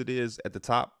close it is at the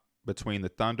top between the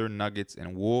Thunder, Nuggets,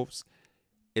 and Wolves,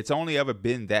 it's only ever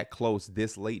been that close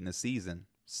this late in the season,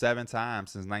 7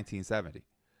 times since 1970.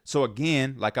 So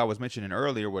again, like I was mentioning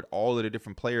earlier, with all of the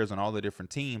different players on all the different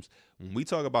teams, when we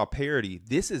talk about parity,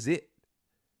 this is it.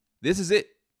 This is it.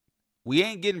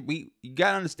 You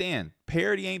got to understand,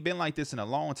 parity ain't been like this in a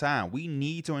long time. We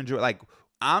need to enjoy. Like,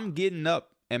 I'm getting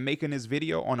up and making this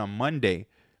video on a Monday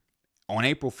on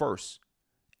April 1st.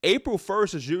 April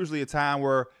 1st is usually a time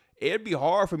where it'd be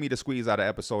hard for me to squeeze out an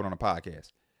episode on a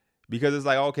podcast, because it's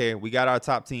like, okay, we got our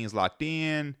top teams locked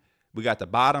in. We got the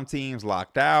bottom teams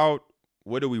locked out.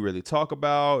 What do we really talk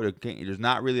about? There's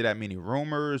not really that many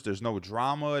rumors. There's no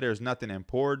drama. There's nothing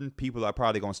important. People are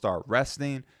probably going to start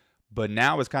resting. But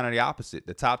now it's kind of the opposite.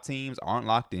 The top teams aren't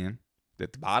locked in. The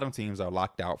bottom teams are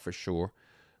locked out for sure.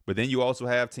 But then you also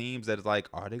have teams that is like,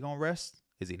 are they going to rest?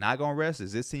 Is he not going to rest?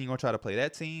 Is this team going to try to play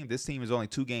that team? This team is only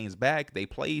 2 games back. They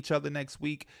play each other next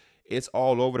week. It's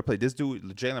all over the place. This dude,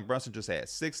 Jalen Brunson, just had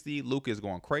 60. Luka is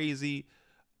going crazy.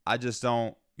 I just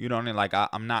don't, you know what I mean? Like,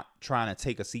 I'm not trying to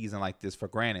take a season like this for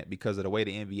granted because of the way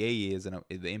the NBA is, and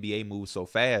the NBA moves so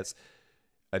fast.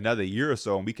 Another year or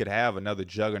so, and we could have another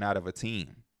juggernaut of a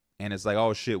team. And it's like,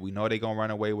 oh shit, we know they're gonna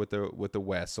run away with the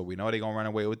West, so we know they're gonna run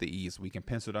away with the East. We can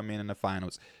pencil them in the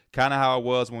finals. Kind of how it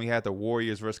was when we had the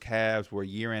Warriors versus Cavs, where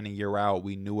year in and year out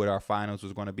we knew what our finals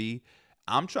was gonna be.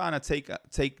 I'm trying to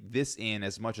take this in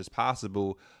as much as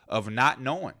possible of not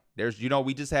knowing. There's,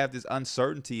 we just have this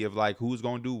uncertainty of like who's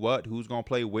gonna do what, who's gonna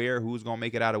play where, who's gonna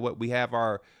make it out of what. We have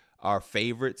our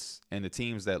favorites and the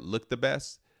teams that look the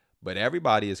best, but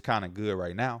everybody is kind of good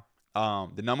right now.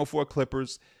 The number 4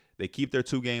 Clippers. They keep their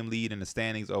 2-game lead in the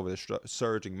standings over the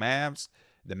surging Mavs.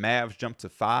 The Mavs jump to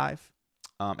 5.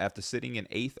 After sitting in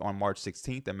 8th on March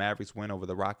 16th, the Mavericks win over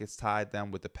the Rockets, tied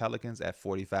them with the Pelicans at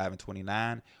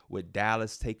 45-29, with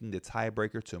Dallas taking the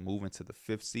tiebreaker to move into the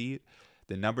 5th seed.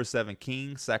 The number 7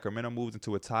 Kings, Sacramento moves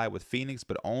into a tie with Phoenix,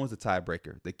 but owns the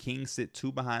tiebreaker. The Kings sit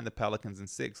 2 behind the Pelicans in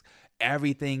 6th.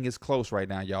 Everything is close right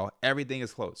now, y'all. Everything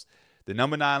is close. The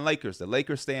number 9 Lakers. The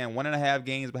Lakers stand 1.5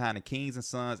 games behind the Kings and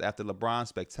Suns after LeBron's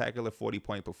spectacular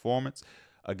 40-point performance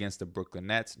against the Brooklyn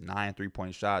Nets. 9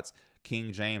 3-point shots.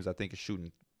 King James, I think, is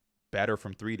shooting better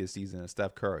from 3 this season than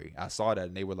Steph Curry. I saw that,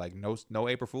 and they were like, no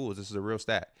April Fools. This is a real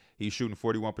stat. He's shooting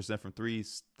 41% from 3.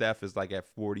 Steph is like at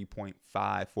 40.5,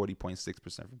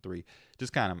 40.6% from 3.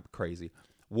 Just kind of crazy.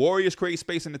 Warriors create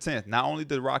space in the 10th. Not only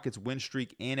did the Rockets' win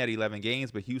streak end at 11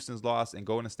 games, but Houston's loss and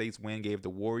Golden State's win gave the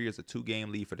Warriors a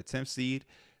 2-game lead for the 10th seed.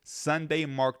 Sunday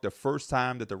marked the first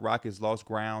time that the Rockets lost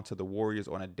ground to the Warriors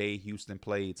on a day Houston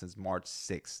played since March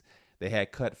 6th. They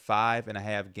had cut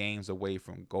 5.5 games away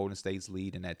from Golden State's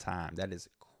lead in that time. That is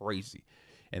crazy.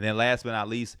 And then last but not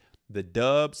least, the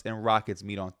Dubs and Rockets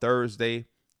meet on Thursday,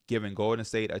 giving Golden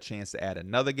State a chance to add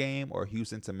another game or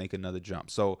Houston to make another jump.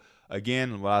 So,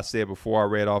 again, what I said before I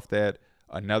read off that,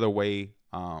 another way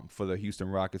for the Houston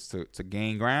Rockets to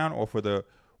gain ground or for the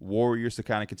Warriors to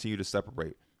kind of continue to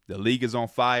separate. The league is on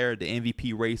fire. The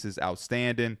MVP race is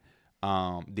outstanding.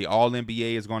 The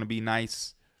All-NBA is going to be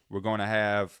nice. We're going to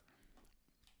have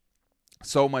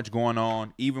so much going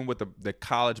on. Even with the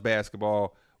college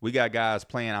basketball, we got guys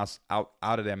playing out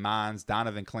of their minds.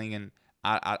 Donovan Clingan,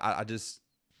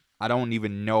 I don't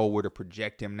even know where to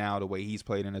project him now, the way he's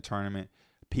played in the tournament.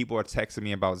 People are texting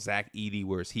me about Zach Edey.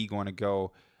 Where is he going to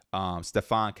go?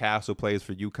 Stephon Castle plays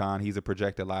for UConn. He's a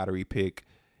projected lottery pick.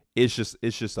 It's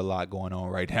just a lot going on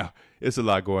right now. It's a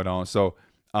lot going on. So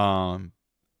I'm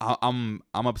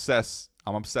obsessed.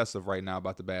 I'm obsessive right now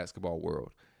about the basketball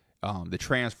world. The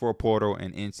transfer portal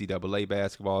and NCAA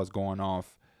basketball is going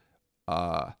off.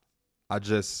 I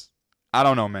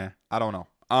don't know, man. I don't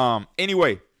know.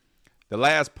 Anyway, the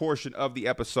last portion of the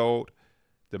episode,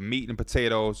 the meat and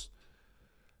potatoes,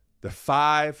 the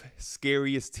 5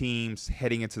 scariest teams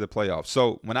heading into the playoffs.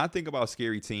 So when I think about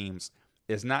scary teams,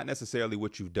 it's not necessarily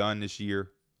what you've done this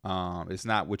year. It's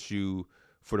not what you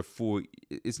for the full.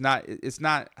 It's not.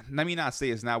 Let me not say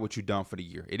it's not what you've done for the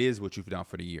year. It is what you've done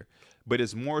for the year, but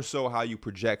it's more so how you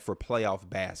project for playoff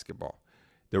basketball.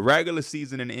 The regular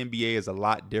season in the NBA is a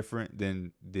lot different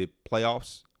than the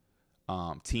playoffs.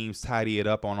 Teams tidy it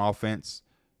up on offense.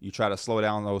 You try to slow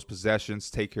down those possessions,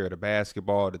 take care of the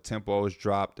basketball. The tempos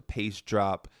drop, the pace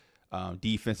drop.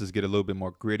 Defenses get a little bit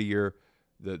more grittier.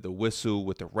 The whistle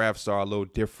with the refs are a little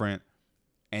different.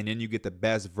 And then you get the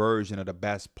best version of the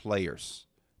best players.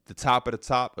 The top of the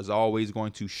top is always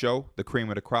going to show. The cream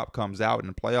of the crop comes out in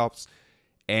the playoffs.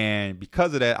 And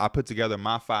because of that, I put together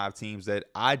my 5 teams that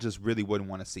I just really wouldn't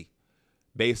want to see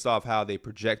based off how they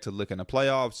project to look in the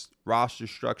playoffs, roster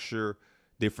structure,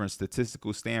 different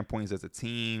statistical standpoints as a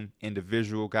team,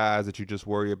 individual guys that you just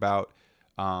worry about.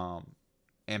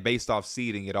 And based off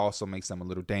seeding, it also makes them a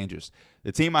little dangerous.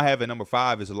 The team I have at number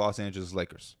 5 is the Los Angeles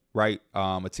Lakers, right?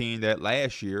 A team that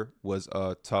last year was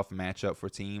a tough matchup for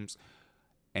teams.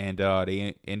 And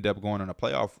they end up going on a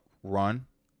playoff run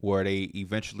where they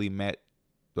eventually met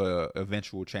the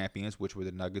eventual champions, which were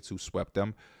the Nuggets, who swept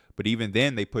them. But even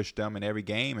then, they pushed them in every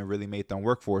game and really made them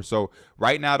work for it. So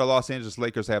right now, the Los Angeles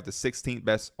Lakers have the 16th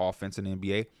best offense in the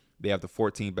NBA. They have the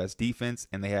 14th best defense,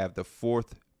 and they have the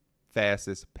 4th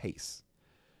fastest pace.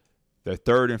 They're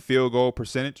 3rd in field goal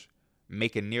percentage,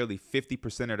 making nearly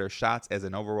 50% of their shots as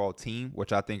an overall team,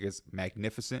 which I think is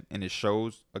magnificent. And it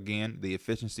shows, again, the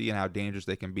efficiency and how dangerous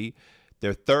they can be.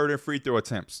 They're 3rd in free throw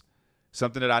attempts.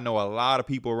 Something that I know a lot of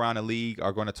people around the league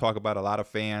are going to talk about, a lot of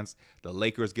fans. The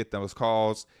Lakers get those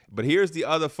calls. But here's the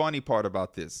other funny part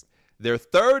about this. They're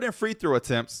 3rd in free throw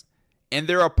attempts, and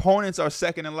their opponents are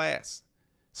 2nd and last.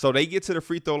 So they get to the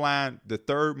free throw line the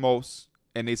 3rd most,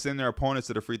 and they send their opponents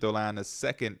to the free throw line the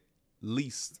 2nd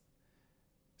least.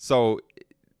 So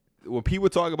when people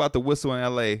talk about the whistle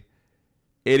in LA,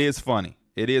 it is funny.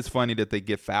 It is funny that they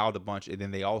get fouled a bunch, and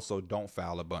then they also don't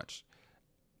foul a bunch.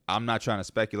 I'm not trying to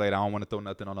speculate. I don't want to throw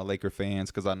nothing on the Laker fans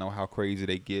because I know how crazy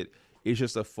they get. It's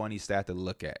just a funny stat to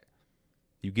look at.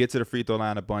 You get to the free throw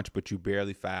line a bunch, but you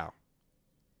barely foul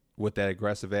with that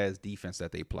aggressive-ass defense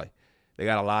that they play. They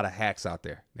got a lot of hacks out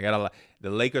there. The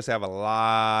Lakers have a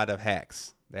lot of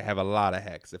hacks. They have a lot of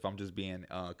hacks, if I'm just being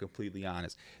completely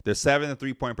honest. They're 7th in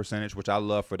three-point percentage, which I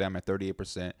love for them at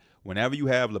 38%. Whenever you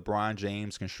have LeBron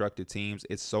James constructed teams,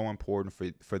 it's so important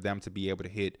for them to be able to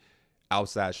hit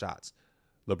outside shots.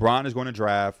 LeBron is going to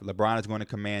drive. LeBron is going to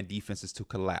command defenses to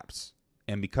collapse.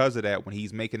 And because of that, when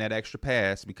he's making that extra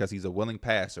pass, because he's a willing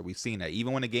passer, we've seen that.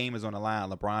 Even when the game is on the line,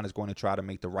 LeBron is going to try to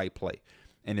make the right play.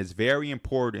 And it's very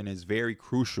important and it's very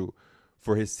crucial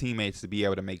for his teammates to be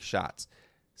able to make shots.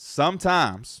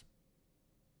 Sometimes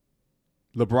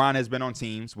LeBron has been on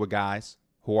teams with guys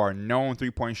who are known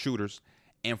three-point shooters,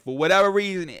 and for whatever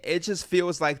reason, it just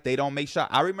feels like they don't make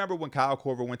shots. I remember when Kyle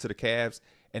Korver went to the Cavs,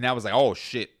 and I was like, oh,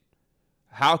 shit.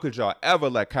 How could y'all ever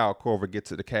let Kyle Korver get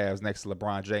to the Cavs next to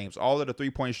LeBron James? All of the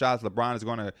three-point shots LeBron is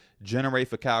going to generate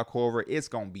for Kyle Korver, it's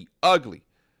going to be ugly.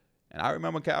 And I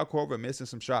remember Kyle Korver missing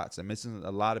some shots and missing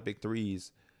a lot of big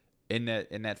threes in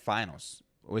that finals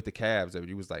with the Cavs.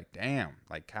 He was like, damn,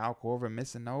 like Kyle Korver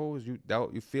missing those? You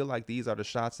feel like these are the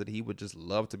shots that he would just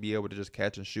love to be able to just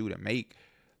catch and shoot and make.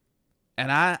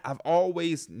 And I've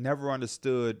always never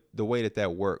understood the way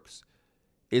that works.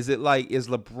 Is it like, is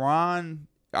LeBron...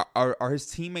 Are his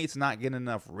teammates not getting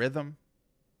enough rhythm?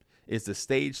 Is the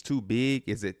stage too big?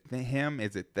 Is it him?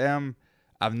 Is it them?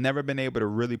 I've never been able to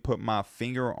really put my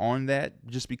finger on that,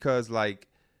 just because, like,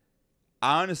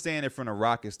 I understand it from a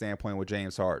Rocket standpoint with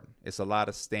James Harden. It's a lot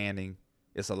of standing.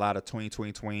 It's a lot of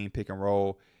tween, pick and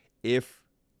roll. If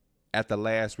at the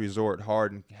last resort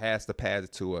Harden has to pass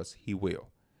it to us, he will.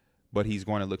 But he's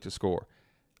going to look to score.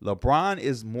 LeBron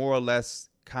is more or less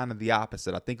kind of the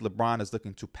opposite. I think LeBron is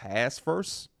looking to pass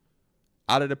first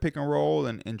out of the pick and roll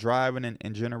and driving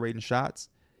and generating shots.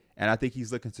 And I think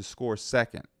he's looking to score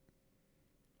second.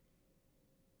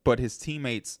 But his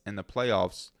teammates in the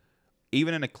playoffs,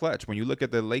 even in the clutch, when you look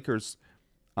at the Lakers'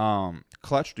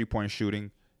 clutch three-point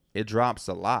shooting, it drops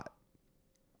a lot.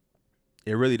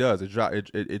 It really does.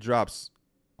 It drops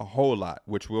a whole lot,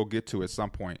 which we'll get to at some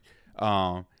point.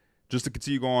 Just to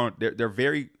continue going, they're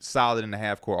very solid in the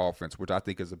half-court offense, which I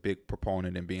think is a big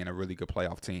proponent in being a really good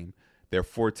playoff team. They're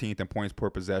 14th in points per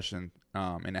possession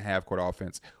in the half-court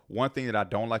offense. One thing that I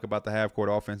don't like about the half-court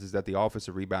offense is that the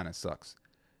offensive rebounding sucks.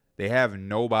 They have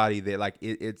nobody that, like,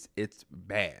 it's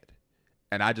bad.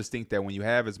 And I just think that when you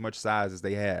have as much size as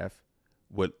they have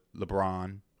with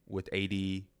LeBron, with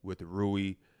AD, with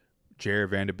Rui, Jared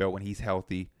Vanderbilt when he's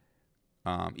healthy,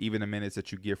 even the minutes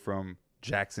that you get from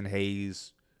Jackson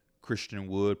Hayes, Christian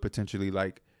Wood, potentially,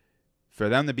 like, for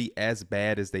them to be as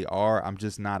bad as they are, I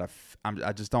just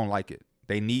don't like it.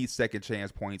 They need second chance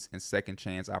points and second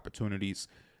chance opportunities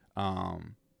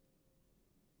in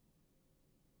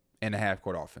the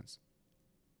half-court offense.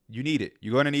 You need it.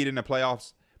 You're going to need it in the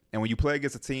playoffs. And when you play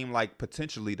against a team like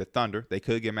potentially the Thunder, they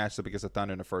could get matched up against the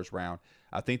Thunder in the first round.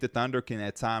 I think the Thunder can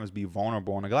at times be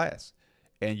vulnerable on the glass.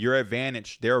 And your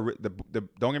advantage, don't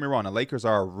get me wrong, the Lakers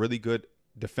are a really good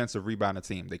defensive rebounding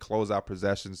team. They close out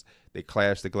possessions. They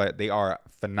clash the glass. They are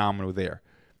phenomenal there.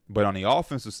 But on the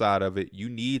offensive side of it, you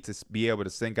need to be able to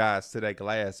send guys to that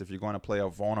glass if you're going to play a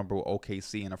vulnerable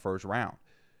OKC in the first round.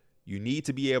 You need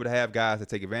to be able to have guys that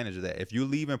take advantage of that. If you're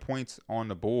leaving points on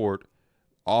the board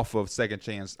off of second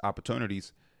chance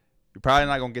opportunities, you're probably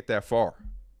not going to get that far,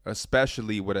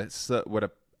 especially with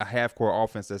a half-court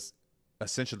offense that's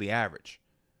essentially average.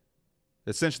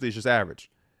 Essentially, it's just average.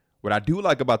 What I do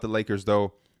like about the Lakers,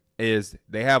 though, is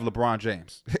they have LeBron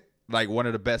James, like one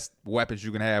of the best weapons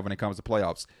you can have when it comes to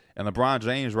playoffs. And LeBron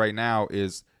James right now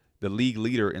is the league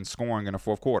leader in scoring in the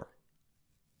fourth quarter,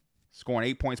 scoring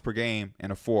 8 points per game in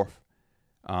the fourth.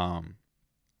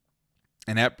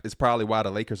 And that is probably why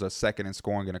the Lakers are second in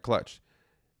scoring in the clutch.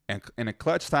 And in a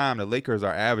clutch time, the Lakers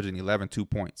are averaging 2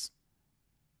 points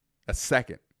a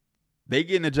second. They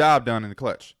getting the job done in the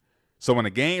clutch. So when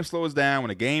the game slows down, when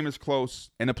the game is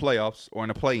close in the playoffs or in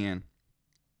the play-in,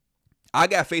 I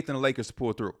got faith in the Lakers to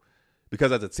pull through.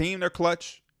 Because as a team, they're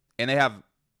clutch, and they have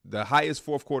the highest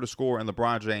fourth quarter scorer in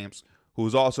LeBron James,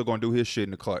 who's also going to do his shit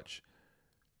in the clutch.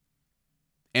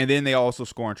 And then they also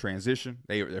score in transition.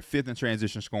 They're fifth in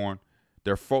transition scoring.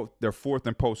 They're fourth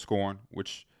in post scoring,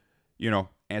 which,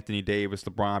 Anthony Davis,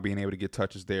 LeBron being able to get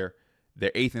touches there.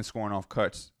 They're eighth in scoring off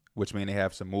cuts, which means they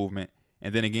have some movement.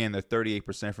 And then again, they're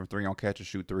 38% from three on catch and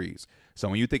shoot threes. So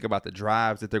when you think about the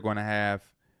drives that they're going to have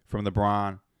from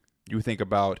LeBron, you think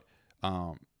about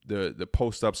the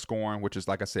post-up scoring, which is,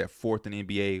 like I said, fourth in the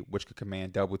NBA, which could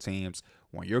command double teams.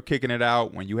 When you're kicking it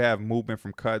out, when you have movement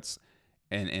from cuts,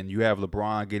 and you have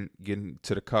LeBron getting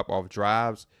to the cup off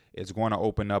drives, it's going to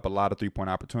open up a lot of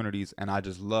three-point opportunities, and I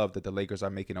just love that the Lakers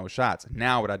are making those shots.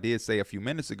 Now, what I did say a few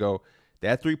minutes ago,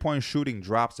 that three-point shooting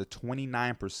drops to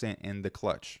 29% in the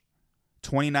clutch.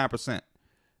 29%.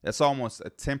 That's almost a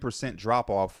 10%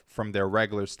 drop-off from their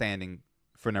regular standard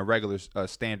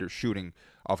shooting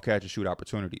off catch-and-shoot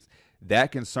opportunities.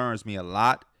 That concerns me a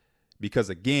lot because,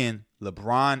 again,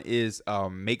 LeBron is a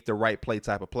make-the-right-play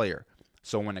type of player.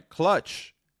 So when the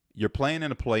clutch, you're playing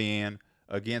in a play-in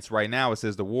against, right now it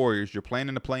says the Warriors, you're playing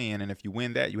in the play-in, and if you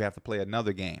win that, you have to play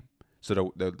another game.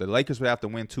 So the Lakers would have to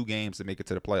win 2 games to make it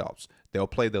to the playoffs. They'll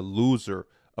play the loser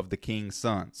of the Kings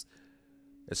Suns.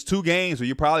 It's 2 games where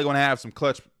you're probably going to have some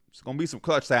clutch. It's going to be some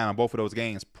clutch time on both of those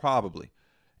games, probably.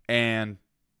 And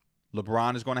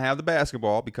LeBron is going to have the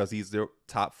basketball because he's the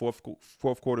top fourth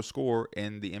quarter scorer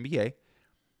in the NBA.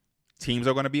 Teams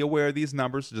are going to be aware of these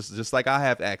numbers, just like I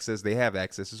have access. They have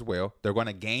access as well. They're going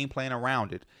to game plan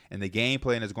around it, and the game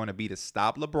plan is going to be to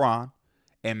stop LeBron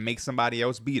and make somebody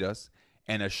else beat us.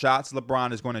 And the shots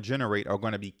LeBron is going to generate are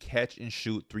going to be catch and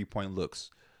shoot 3-point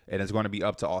looks, and it's going to be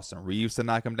up to Austin Reeves to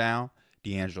knock him down.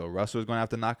 D'Angelo Russell is going to have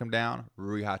to knock him down.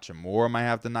 Rui Hachimura might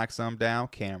have to knock some down.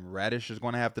 Cam Reddish is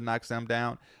going to have to knock some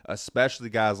down,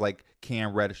 especially guys like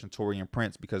Cam Reddish and Taurean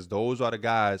Prince, because those are the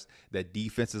guys that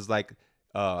defenses like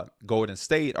Golden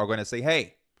State are going to say,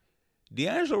 hey,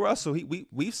 D'Angelo Russell,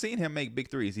 we've seen him make big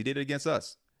threes. He did it against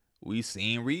us. We've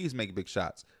seen Reeves make big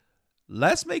shots.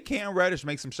 Let's make Cam Reddish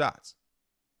make some shots.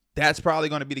 That's probably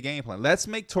going to be the game plan. Let's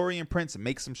make Taurean Prince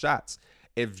make some shots.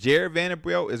 If Jared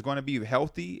Vanderbilt is going to be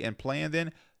healthy and playing,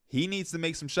 then he needs to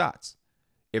make some shots.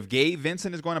 If Gabe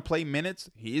Vincent is going to play minutes,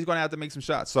 he's going to have to make some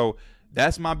shots. So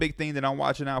that's my big thing that I'm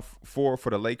watching out for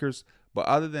the Lakers. But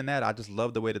other than that, I just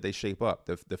love the way that they shape up.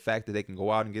 The fact that they can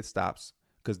go out and get stops,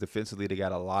 because defensively they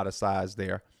got a lot of size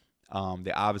there.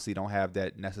 They obviously don't have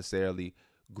that necessarily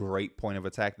great point of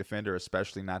attack defender,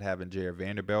 especially not having Jared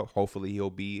Vanderbilt. Hopefully he'll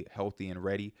be healthy and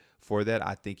ready for that.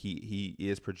 I think he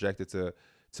is projected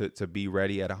to be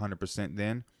ready at 100%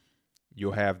 then.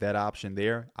 You'll have that option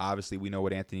there. Obviously, we know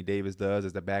what Anthony Davis does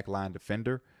as the backline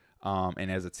defender.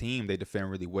 And as a team, they defend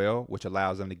really well, which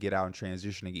allows them to get out and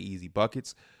transition and get easy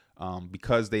buckets.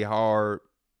 Because they are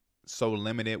so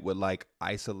limited with like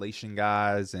isolation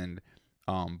guys and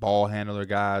ball handler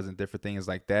guys and different things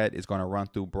like that, it's going to run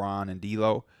through Bron and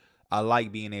D'Lo. I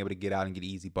like being able to get out and get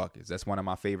easy buckets. That's one of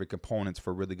my favorite components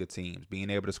for really good teams. Being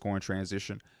able to score in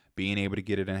transition, being able to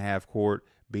get it in half court,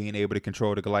 being able to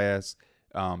control the glass,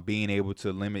 being able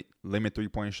to limit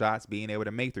 3-point shots, being able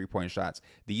to make 3-point shots.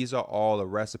 These are all a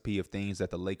recipe of things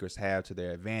that the Lakers have to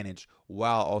their advantage,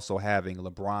 while also having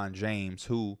LeBron James,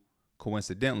 who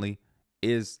coincidentally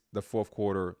is the fourth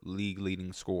quarter league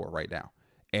leading scorer right now.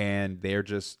 And they're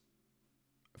just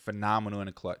phenomenal in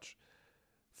the clutch.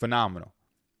 Phenomenal.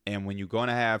 And when you're going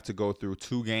to have to go through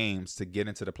 2 games to get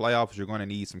into the playoffs, you're going to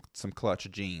need some clutch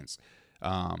genes.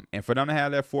 And for them to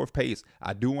have that 4th pace,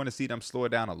 I do want to see them slow it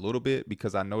down a little bit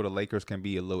because I know the Lakers can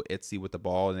be a little itsy with the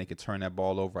ball and they can turn that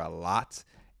ball over a lot.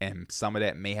 And some of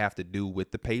that may have to do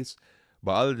with the pace.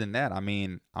 But other than that, I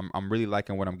mean, I'm really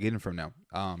liking what I'm getting from them.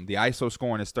 The ISO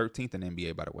scoring is 13th in the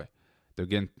NBA, by the way. They're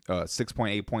getting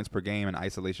 6.8 points per game in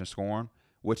isolation scoring,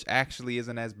 which actually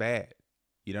isn't as bad.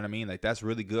 You know what I mean? Like, that's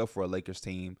really good for a Lakers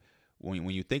team when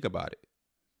you think about it.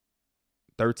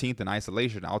 13th in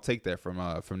isolation. I'll take that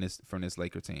from this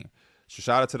Laker team. So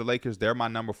shout out to the Lakers. They're my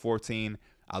number 14.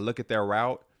 I look at their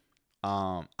route.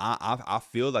 I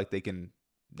feel like they can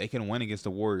win against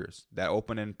the Warriors. That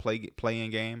opening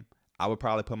play-in game, I would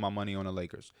probably put my money on the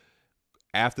Lakers.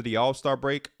 After the All-Star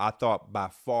break, I thought by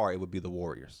far it would be the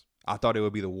Warriors. I thought it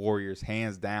would be the Warriors,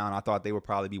 hands down. I thought they would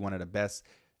probably be one of the best,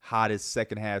 hottest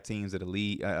second half teams of the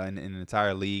league in the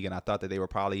entire league, and I thought that they would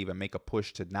probably even make a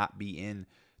push to not be in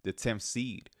the 10th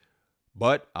seed.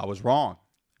 But I was wrong.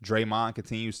 Draymond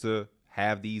continues to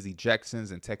have these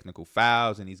ejections and technical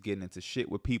fouls, and he's getting into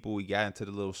shit with people. He got into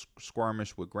the little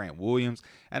skirmish with Grant Williams,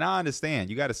 and I understand.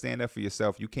 You got to stand up for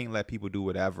yourself. You can't let people do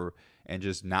whatever and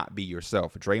just not be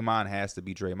yourself. Draymond has to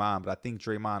be Draymond, but I think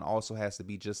Draymond also has to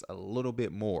be just a little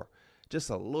bit more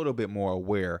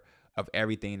aware of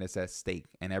everything that's at stake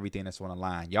and everything that's on the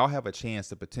line. Y'all have a chance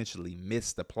to potentially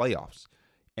miss the playoffs.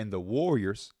 And the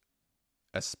Warriors,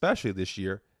 especially this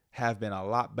year, have been a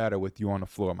lot better with you on the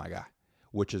floor, my guy,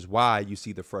 which is why you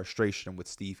see the frustration with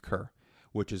Steve Kerr,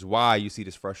 which is why you see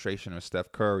this frustration with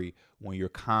Steph Curry when you're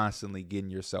constantly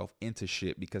getting yourself into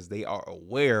shit because they are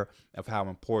aware of how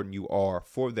important you are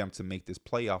for them to make this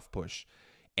playoff push.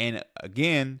 And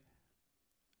again,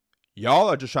 y'all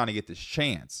are just trying to get this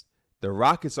chance. The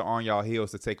Rockets are on y'all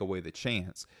heels to take away the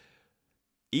chance.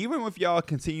 Even if y'all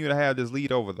continue to have this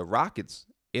lead over the Rockets,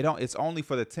 it's only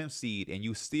for the 10th seed, and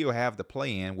you still have the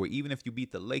play-in where even if you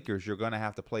beat the Lakers, you're going to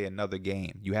have to play another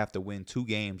game. You have to win 2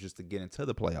 games just to get into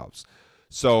the playoffs.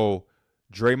 So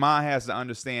Draymond has to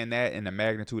understand that and the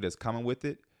magnitude that's coming with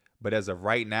it. But as of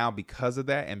right now, because of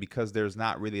that and because there's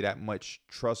not really that much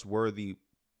trustworthy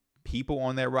people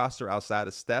on that roster outside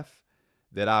of Steph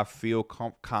that I feel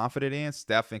confident in,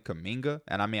 Steph and Kuminga.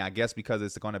 And I mean, I guess because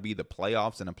it's going to be the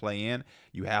playoffs and a play-in,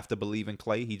 you have to believe in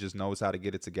Klay. He just knows how to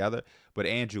get it together. But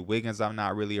Andrew Wiggins, I'm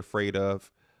not really afraid of.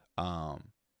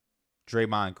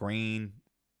 Draymond Green,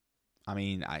 I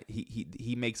mean,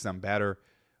 he makes them better.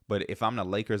 But if I'm the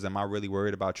Lakers, am I really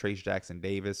worried about Trace Jackson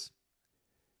Davis?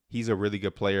 He's a really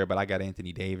good player, but I got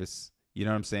Anthony Davis. You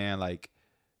know what I'm saying? Like,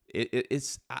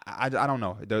 I don't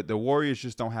know. The Warriors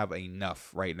just don't have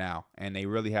enough right now, and they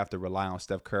really have to rely on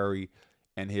Steph Curry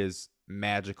and his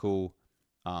magical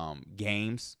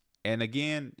games. And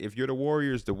again, if you're the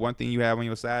Warriors, the one thing you have on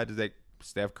your side is that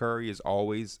Steph Curry is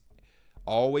always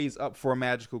up for a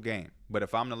magical game. But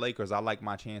if I'm the Lakers, I like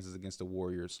my chances against the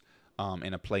Warriors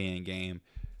in a play-in game.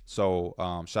 So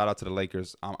shout out to the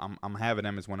Lakers. I'm having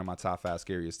them as one of my top 5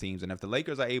 scariest teams. And if the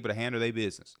Lakers are able to handle their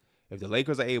business, if the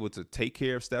Lakers are able to take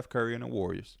care of Steph Curry and the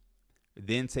Warriors,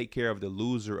 then take care of the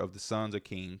loser of the Suns or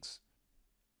Kings,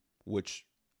 which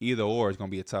either or is going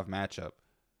to be a tough matchup,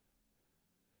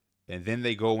 and then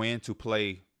they go in to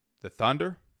play the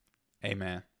Thunder, hey,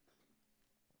 man,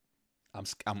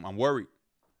 I'm worried.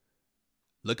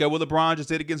 Look at what LeBron just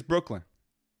did against Brooklyn.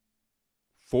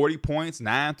 40 points,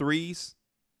 9 threes.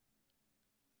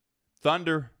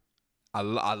 Thunder, I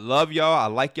love y'all. I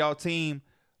like y'all team.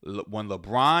 When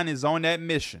LeBron is on that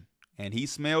mission and he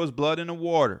smells blood in the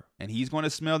water and he's going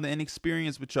to smell the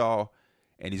inexperience with y'all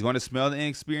and he's going to smell the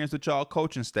inexperience with y'all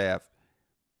coaching staff,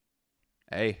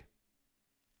 hey,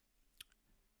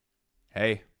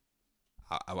 I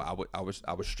was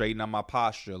straightening up my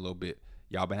posture a little bit.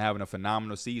 Y'all been having a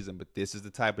phenomenal season, but this is the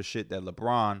type of shit that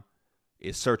LeBron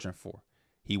is searching for.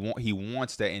 He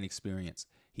wants that inexperience.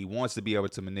 He wants to be able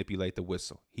to manipulate the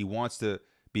whistle. He wants to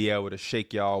be able to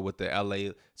shake y'all with the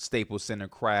LA Staples Center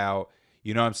crowd.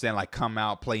 You know what I'm saying? Like, come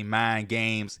out, play mind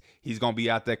games. He's going to be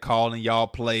out there calling y'all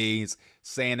plays,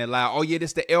 saying it loud. Oh, yeah,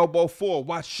 this the elbow 4.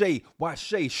 Watch Shea. Watch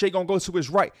Shea. Shea going to go to his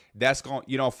right. That's going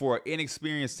to, for an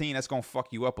inexperienced team, that's going to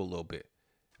fuck you up a little bit.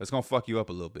 That's going to fuck you up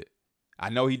a little bit. I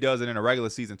know he does it in the regular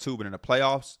season too, but in the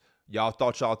playoffs, y'all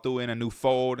thought y'all threw in a new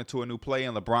fold into a new play,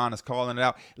 and LeBron is calling it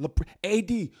out. AD,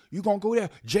 you going to go there.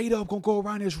 J-Dub going to go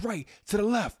around his right to the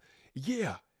left.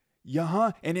 Yeah.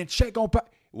 And then check on.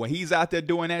 When he's out there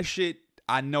doing that shit,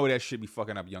 I know that shit be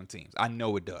fucking up young teams. I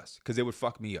know it does, because it would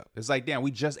fuck me up. It's like, damn,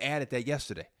 we just added that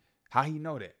yesterday. How he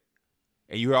know that?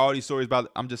 And you hear all these stories about.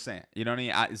 I'm just saying, you know what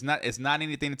I mean. It's not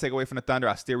anything to take away from the Thunder.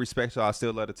 I still respect y'all. I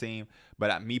still love the team.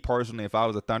 But me personally, if I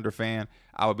was a Thunder fan,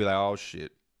 I would be like, oh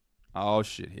shit,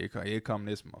 here come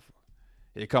this motherfucker.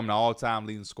 Here come the all-time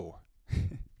leading scorer.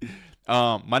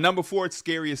 My number 4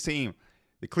 scariest team,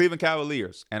 the Cleveland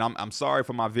Cavaliers. And I'm sorry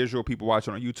for my visual people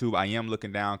watching on YouTube. I am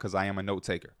looking down because I am a note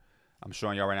taker. I'm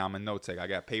showing y'all right now I'm a note taker. I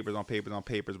got papers on papers on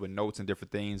papers with notes and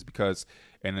different things because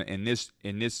in this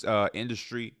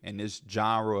industry, in this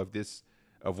genre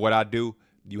of what I do,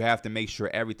 you have to make sure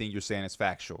everything you're saying is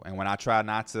factual. And when I try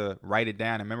not to write it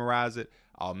down and memorize it,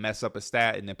 I'll mess up a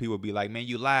stat, and then people will be like, man,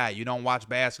 you lied. You don't watch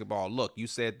basketball. Look, you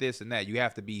said this and that. You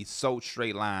have to be so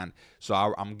straight line. So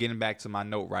I'm getting back to my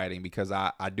note writing because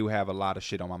I do have a lot of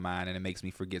shit on my mind, and it makes me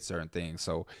forget certain things.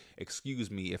 So excuse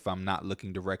me if I'm not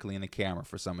looking directly in the camera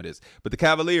for some of this. But the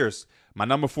Cavaliers, my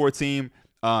number 4 team,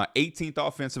 18th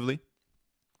offensively,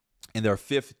 and they're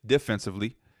 5th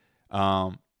defensively.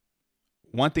 One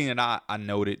thing that I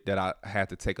noted that I had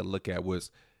to take a look at was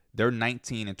they're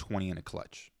 19-20 in the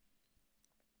clutch.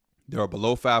 They're a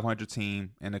below 500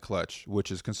 team in the clutch,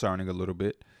 which is concerning a little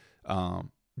bit.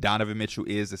 Donovan Mitchell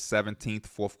is the 17th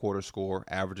fourth quarter scorer,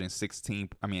 averaging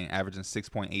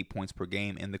 6.8 points per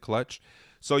game in the clutch.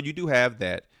 So you do have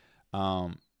that.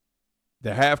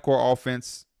 Their half-court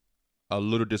offense, a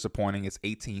little disappointing. It's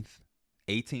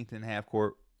 18th in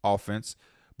half-court offense.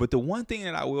 But the one thing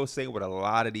that I will say with a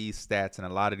lot of these stats and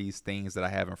a lot of these things that I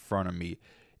have in front of me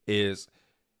is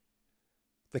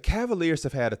the Cavaliers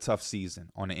have had a tough season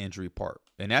on the injury part.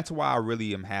 And that's why I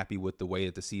really am happy with the way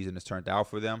that the season has turned out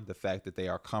for them. The fact that they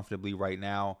are comfortably right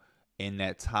now in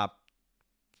that top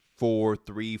 4,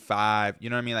 3, 5, you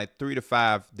know what I mean? Like 3 to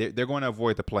 5, they're going to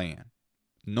avoid the play-in.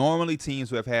 Normally teams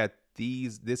who have had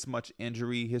this much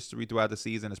injury history throughout the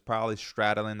season is probably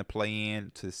straddling the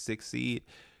play-in to 6 seed.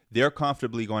 They're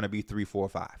comfortably going to be 3, 4,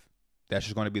 5. That's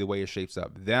just going to be the way it shapes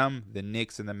up. Them, the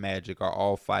Knicks, and the Magic are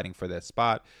all fighting for that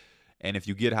spot. And if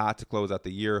you get hot to close out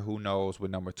the year, who knows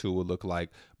what number 2 will look like.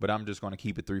 But I'm just going to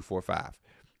keep it 3, 4,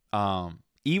 5.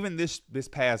 Even this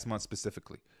past month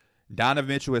specifically, Donovan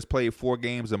Mitchell has played 4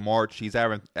 games in March. He's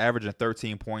averaging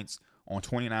 13 points on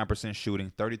 29%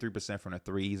 shooting, 33% from the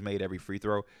 3. He's made every free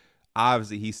throw.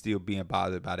 Obviously, he's still being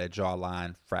bothered by that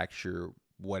jawline fracture,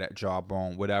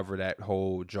 jawbone, whatever that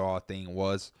whole jaw thing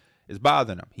was. Is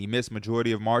bothering him. He missed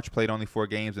majority of March, played only 4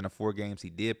 games, and the 4 games he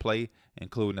did play,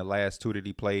 including the last 2 that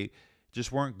he played,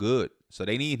 just weren't good. So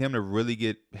they need him to really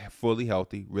get fully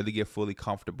healthy, really get fully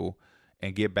comfortable,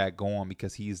 and get back going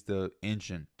because he's the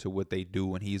engine to what they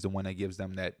do, and he's the one that gives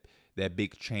them that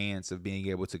big chance of being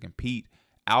able to compete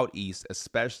out east,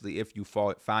 especially if you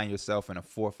find yourself in a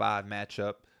 4-5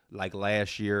 matchup like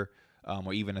last year,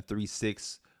 or even a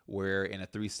 3-6, where in a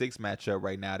 3-6 matchup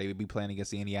right now they would be playing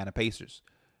against the Indiana Pacers.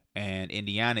 And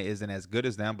Indiana isn't as good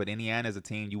as them, but Indiana is a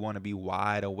team you want to be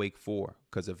wide awake for.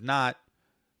 Because if not,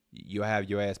 you'll have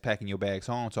your ass packing your bags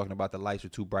home talking about the lights are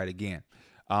too bright again.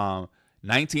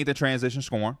 19th in transition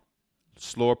scoring.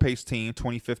 Slower pace team,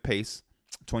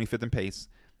 25th in pace.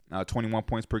 21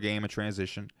 points per game in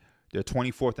transition. They're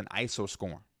 24th in ISO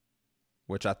scoring,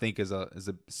 which I think is a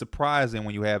surprising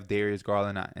when you have Darius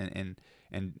Garland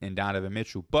and Donovan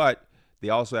Mitchell. But they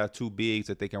also have 2 bigs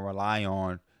that they can rely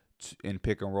on in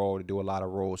pick and roll to do a lot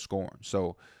of roll scoring.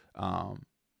 So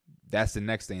that's the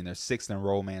next thing. They're 6th in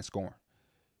roll man scoring.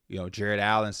 You know, Jared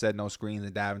Allen setting those screens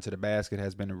and diving to the basket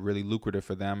has been really lucrative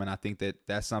for them, and I think that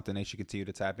that's something they should continue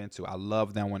to tap into. I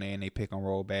love them when they're in a pick and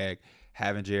roll bag,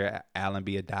 having Jared Allen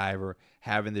be a diver,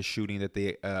 having the shooting that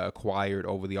they acquired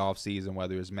over the offseason,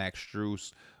 whether it's Max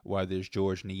Strus, whether it's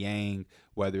George Niang,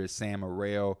 whether it's Sam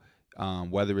Morrell,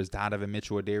 whether it's Donovan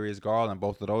Mitchell or Darius Garland.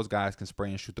 Both of those guys can spray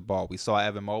and shoot the ball. We saw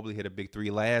Evan Mobley hit a big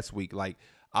 3 last week. Like,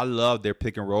 I love their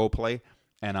pick and roll play.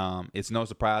 And it's no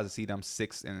surprise to see them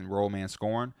 6th in roll man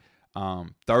scoring,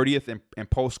 30th in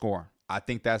post scoring. I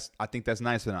think that's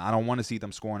nice for them. I don't want to see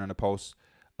them scoring in the post,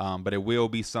 but it will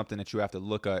be something that you have to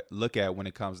look at when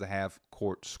it comes to half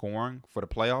court scoring for the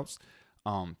playoffs.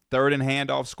 3rd in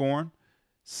handoff scoring,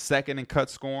 2nd in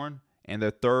cut scoring, and they're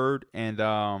 3rd in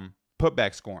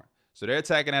putback scoring. So they're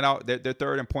attacking that out. They're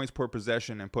 3rd in points per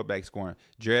possession and putback scoring.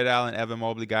 Jared Allen, Evan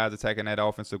Mobley, guys attacking that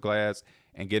offensive glass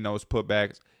and getting those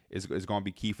putbacks is going to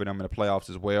be key for them in the playoffs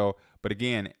as well. But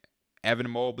again,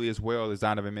 Evan Mobley as well as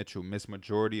Donovan Mitchell missed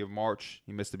majority of March.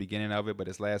 He missed the beginning of it, but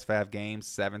his last 5 games,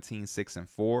 17, 6, and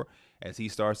 4. As he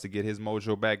starts to get his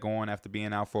mojo back going after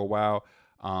being out for a while,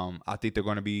 I think they're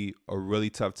going to be a really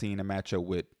tough team to match up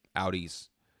with out east.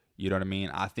 You know what I mean?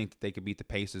 I think that they could beat the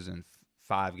Pacers in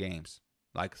 5 games.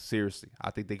 Like, seriously,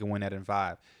 I think they can win that in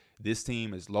 5. This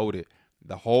team is loaded.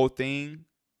 The whole thing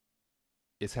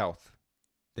is health.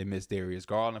 They miss Darius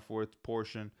Garland for a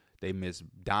portion. They miss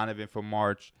Donovan for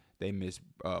March. They miss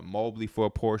Mobley for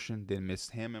a portion. Then miss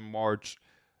him in March.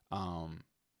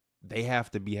 They have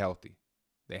to be healthy.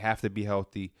 They have to be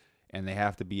healthy, and they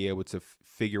have to be able to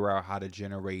figure out how to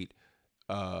generate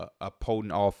a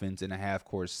potent offense in a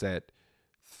half-court set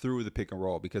through the pick and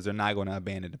roll, because they're not going to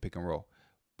abandon the pick and roll.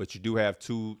 But you do have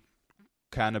two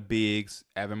kind of bigs.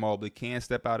 Evan Mobley can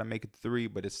step out and make it three,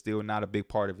 but it's still not a big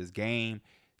part of his game.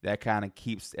 That kind of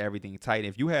keeps everything tight.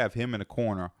 If you have him in the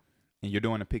corner and you're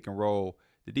doing a pick and roll,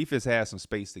 the defense has some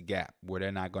space to gap where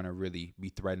they're not going to really be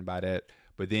threatened by that.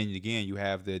 But then again, you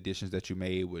have the additions that you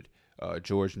made with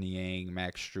George Niang,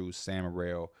 Max Strus, Sam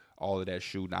Morrell, all of that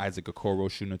shooting. Isaac Okoro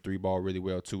shooting a three ball really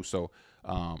well too. So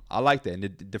I like that.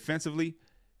 And defensively,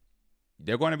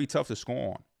 they're going to be tough to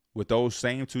score on. With those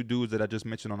same two dudes that I just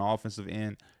mentioned on the offensive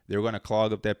end, they're going to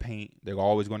clog up that paint. They're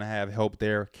always going to have help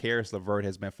there. Karis LeVert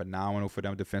has been phenomenal for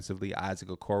them defensively. Isaac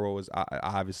Okoro is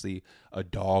obviously a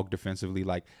dog defensively.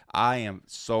 Like, I am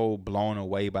so blown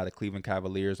away by the Cleveland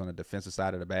Cavaliers on the defensive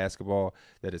side of the basketball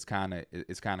that it's kind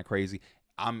of crazy.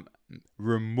 I'm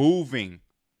removing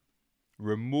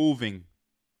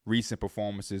recent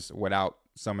performances without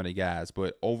some of the guys,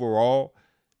 but overall,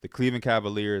 the Cleveland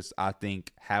Cavaliers, I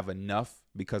think, have enough,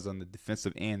 because on the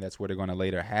defensive end, that's where they're going to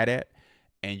lay their hat at.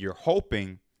 And you're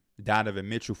hoping Donovan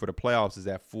Mitchell for the playoffs is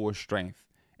at full strength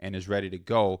and is ready to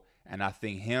go. And I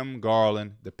think him,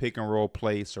 Garland, the pick and roll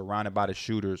play surrounded by the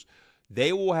shooters,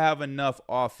 they will have enough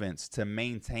offense to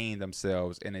maintain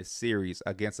themselves in a series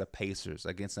against a Pacers,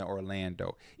 against an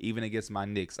Orlando, even against my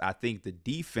Knicks. I think the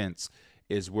defense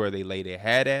is where they lay their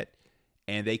hat at,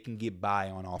 and they can get by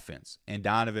on offense. And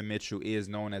Donovan Mitchell is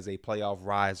known as a playoff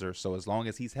riser. So as long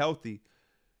as he's healthy,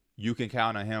 you can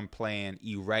count on him playing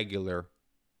irregular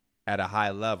at a high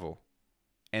level.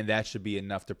 And that should be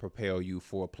enough to propel you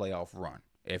for a playoff run.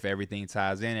 If everything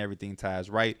ties in, everything ties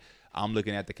right, I'm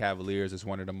looking at the Cavaliers as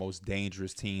one of the most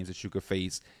dangerous teams that you could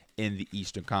face in the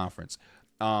Eastern Conference.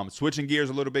 Switching gears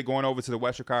a little bit, going over to the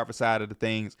Western Conference side of the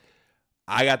things,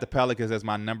 I got the Pelicans as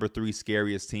my number 3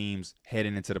 scariest teams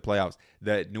heading into the playoffs.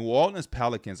 The New Orleans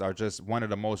Pelicans are just one of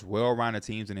the most well-rounded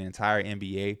teams in the entire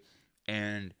NBA,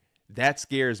 and that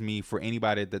scares me for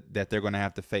anybody that they're going to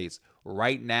have to face.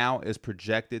 Right now, it's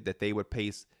projected that they would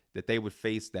face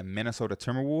the Minnesota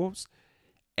Timberwolves,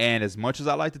 and as much as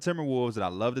I like the Timberwolves and I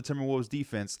love the Timberwolves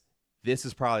defense, this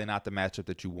is probably not the matchup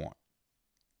that you want.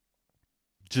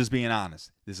 Just being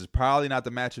honest, this is probably not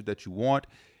the matchup that you want.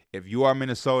 If you are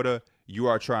Minnesota, you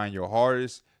are trying your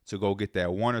hardest to go get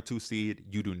that 1 or 2 seed.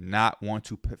 You do not want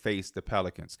to face the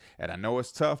Pelicans. And I know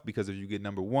it's tough, because if you get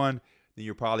number 1, then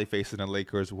you're probably facing the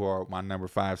Lakers, who are my number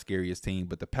 5 scariest team.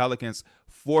 But the Pelicans,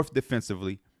 4th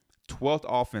defensively, 12th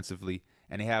offensively,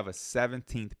 and they have a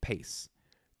 17th pace.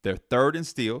 They're 3rd in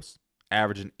steals,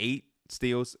 averaging 8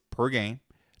 steals per game.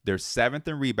 They're 7th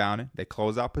in rebounding. They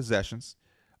close out possessions.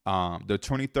 They're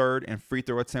 23rd in free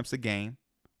throw attempts a game,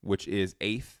 which is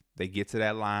 8th. They get to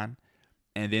that line,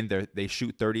 and then they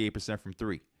shoot 38% from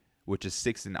 3, which is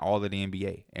 6th in all of the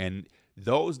NBA. And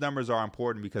those numbers are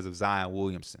important because of Zion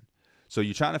Williamson. So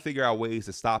you're trying to figure out ways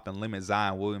to stop and limit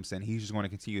Zion Williamson. He's just going to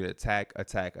continue to attack.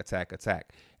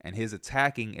 And his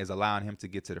attacking is allowing him to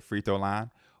get to the free throw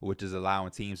line, which is allowing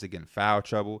teams to get in foul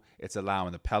trouble. It's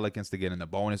allowing the Pelicans to get in the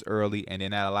bonus early, and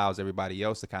then that allows everybody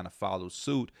else to kind of follow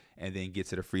suit and then get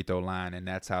to the free throw line, and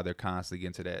that's how they're constantly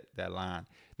getting to that line.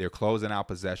 They're closing out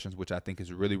possessions, which I think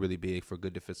is really, really big for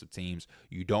good defensive teams.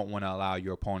 You don't want to allow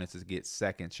your opponents to get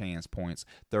second chance points,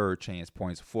 third chance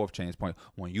points, fourth chance points.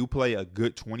 When you play a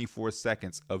good 24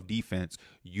 seconds of defense,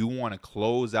 you want to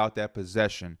close out that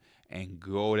possession and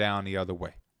go down the other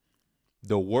way.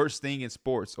 The worst thing in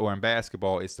sports or in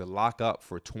basketball is to lock up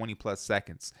for 20-plus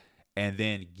seconds and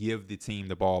then give the team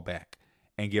the ball back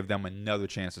and give them another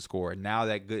chance to score. Now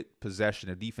that good possession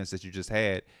of defense that you just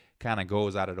had kind of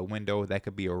goes out of the window. That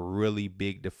could be a really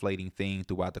big deflating thing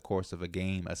throughout the course of a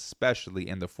game, especially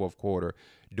in the fourth quarter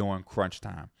during crunch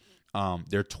time.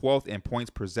 They're 12th in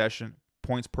points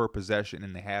per possession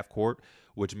in the half court,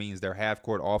 which means their half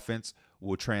court offense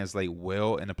will translate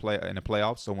well in the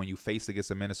playoffs. So when you face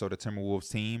against a Minnesota Timberwolves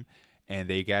team and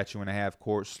they got you in a half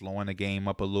court, slowing the game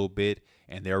up a little bit,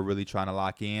 and they're really trying to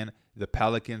lock in, the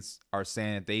Pelicans are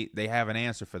saying that they have an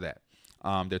answer for that.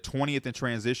 They're 20th in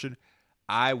transition.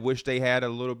 I wish they had a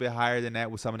little bit higher than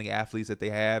that with some of the athletes that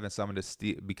they have and some of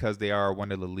the because they are one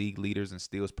of the league leaders in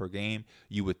steals per game.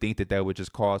 You would think that would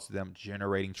just cause them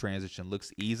generating transition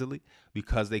looks easily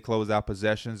because they close out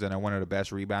possessions and are one of the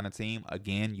best rebounding team.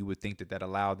 Again, you would think that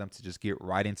allowed them to just get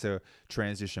right into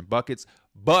transition buckets.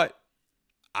 But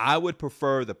I would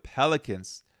prefer the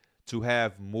Pelicans to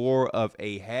have more of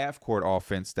a half-court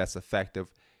offense that's effective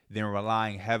than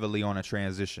relying heavily on a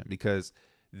transition. Because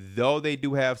though they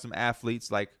do have some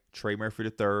athletes like Trey Murphy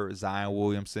III, Zion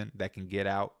Williamson that can get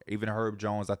out, even Herb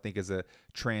Jones I think is a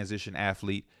transition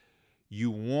athlete, you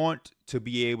want to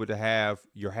be able to have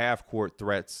your half-court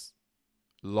threats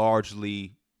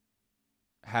largely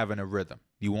having a rhythm.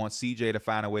 You want CJ to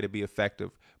find a way to be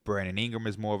effective. Brandon Ingram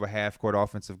is more of a half-court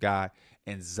offensive guy.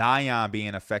 And Zion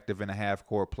being effective in a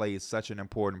half-court play is such an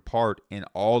important part in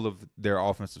all of their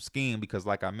offensive scheme because,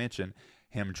 like I mentioned,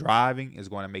 him driving is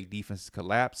going to make defenses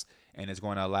collapse and it's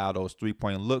going to allow those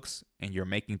three-point looks, and you're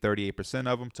making 38%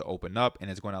 of them, to open up, and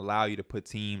it's going to allow you to put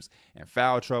teams in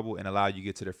foul trouble and allow you to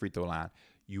get to the free throw line.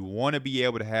 You want to be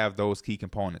able to have those key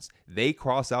components. They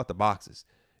cross out the boxes.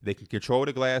 They can control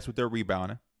the glass with their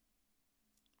rebounding.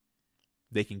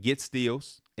 They can get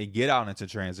steals and get out into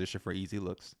transition for easy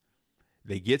looks.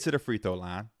 They get to the free throw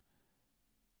line.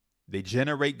 They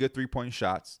generate good three-point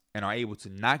shots and are able to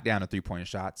knock down the three-point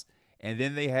shots. And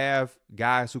then they have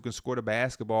guys who can score the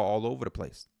basketball all over the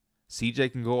place.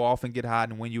 CJ can go off and get hot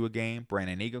and win you a game.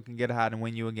 Brandon Ingram can get hot and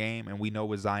win you a game. And we know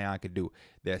what Zion can do.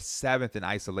 They're 7th in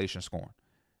isolation scoring.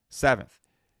 7th.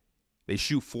 They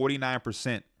shoot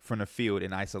 49% from the field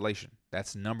in isolation.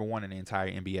 That's number 1 in the entire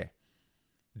NBA.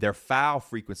 Their foul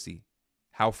frequency,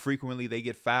 how frequently they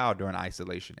get fouled during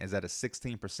isolation, is at a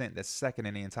 16%. That's 2nd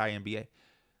in the entire NBA.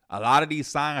 A lot of these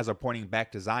signs are pointing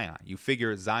back to Zion. You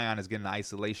figure Zion is getting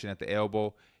isolation at the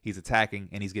elbow, he's attacking,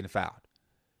 and he's getting fouled.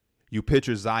 You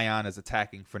picture Zion as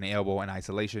attacking from the elbow in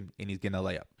isolation, and he's getting a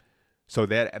layup. So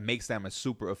that makes them a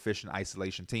super efficient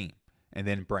isolation team. And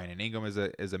then Brandon Ingram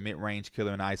is a mid-range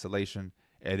killer in isolation.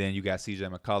 And then you got CJ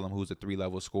McCollum, who's a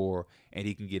 3-level scorer, and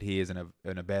he can get his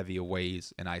in a bevy of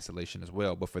ways in isolation as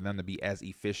well. But for them to be as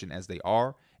efficient as they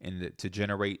are and to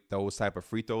generate those type of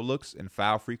free throw looks and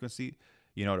foul frequency,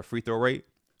 the free throw rate,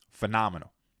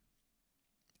 phenomenal.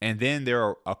 And then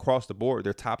they're across the board.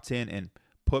 They're top 10 in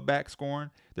putback scoring.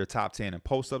 They're top 10 in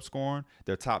post-up scoring.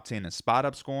 They're top 10 in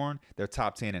spot-up scoring. They're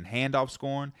top 10 in handoff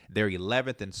scoring. They're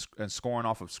 11th in scoring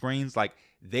off of screens. Like,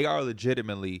 they are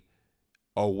legitimately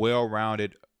a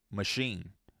well-rounded machine.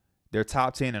 They're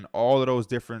top 10 in all of those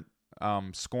different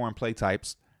scoring play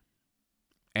types.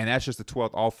 And that's just the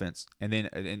 12th offense. And then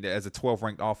as a 12th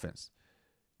ranked offense,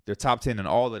 they're top 10 in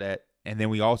all of that. And then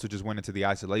we also just went into the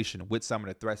isolation with some of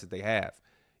the threats that they have.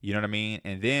 You know what I mean?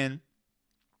 And then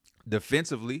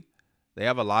defensively, they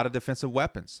have a lot of defensive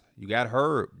weapons. You got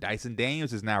Herb. Dyson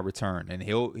Daniels is now returned, and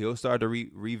he'll start to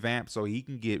revamp so he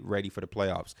can get ready for the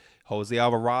playoffs. Jose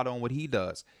Alvarado and what he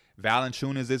does.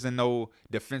 Valanciunas isn't no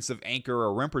defensive anchor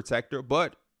or rim protector,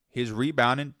 but his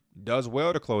rebounding does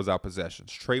well to close out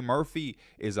possessions. Trey Murphy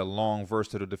is a long,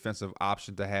 versatile defensive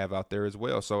option to have out there as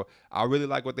well. So I really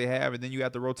like what they have. And then you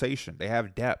got the rotation. They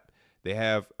have depth. They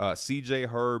have CJ,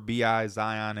 Herb, B.I.,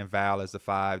 Zion, and Val as the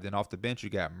 5. Then off the bench, you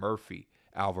got Murphy,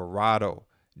 Alvarado,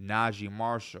 Najee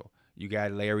Marshall. You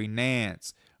got Larry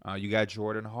Nance. You got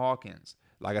Jordan Hawkins.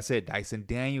 Like I said, Dyson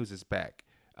Daniels is back.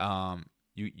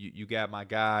 You got my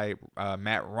guy,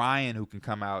 Matt Ryan, who can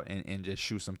come out and just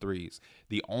shoot some threes.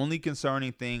 The only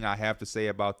concerning thing I have to say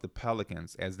about the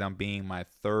Pelicans, as them being my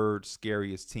 3rd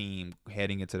scariest team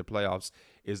heading into the playoffs,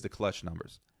 is the clutch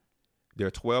numbers. They're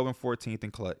 12th and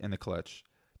 14th in the clutch.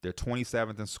 They're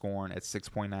 27th in scoring at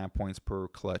 6.9 points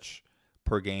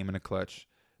per game in the clutch.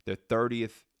 They're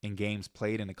 30th in games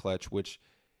played in the clutch, which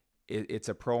it's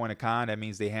a pro and a con. That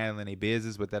means they handling their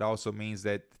business, but that also means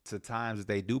that to times that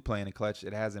they do play in the clutch,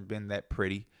 it hasn't been that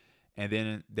pretty. And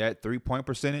then that 3-point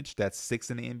percentage, that's 6th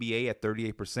in the NBA at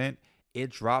 38%, it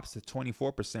drops to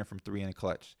 24% from 3 in the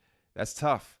clutch. That's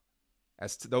tough.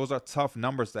 Those are tough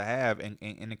numbers to have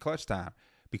in the clutch time,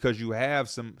 because you have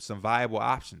some viable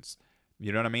options.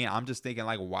 You know what I mean? I'm just thinking,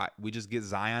 like, why we just get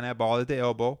Zion that ball at the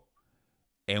elbow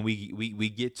and we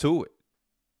get to it.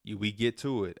 We get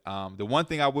to it. The one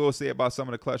thing I will say about some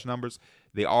of the clutch numbers,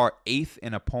 they are 8th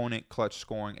in opponent clutch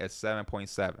scoring at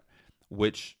 7.7,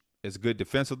 which is good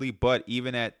defensively, but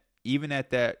even at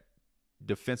that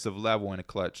defensive level in the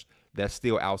clutch, that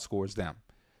still outscores them.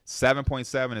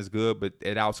 7.7 is good, but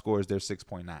it outscores their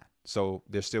 6.9. So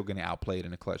they're still getting outplayed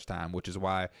in the clutch time, which is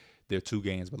why they're 2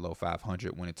 games below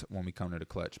 500 when we come to the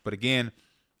clutch. But again,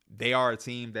 they are a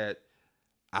team that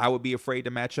I would be afraid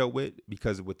to match up with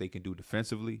because of what they can do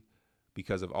defensively,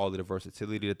 because of all of the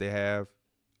versatility that they have.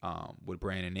 with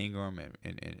Brandon Ingram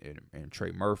and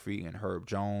Trey Murphy and Herb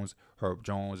Jones. Herb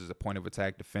Jones is a point of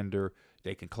attack defender.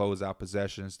 They can close out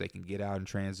possessions. They can get out in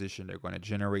transition. They're going to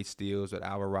generate steals with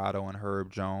Alvarado and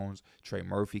Herb Jones. Trey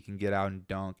Murphy can get out and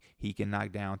dunk. He can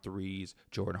knock down threes.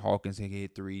 Jordan Hawkins can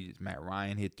hit threes. Matt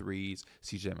Ryan hit threes.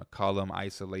 CJ McCollum,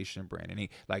 isolation, Brandon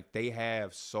Ingram. Like, they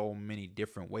have so many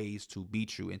different ways to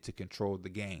beat you and to control the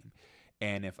game.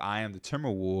 And if I am the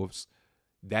Timberwolves,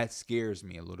 that scares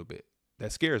me a little bit.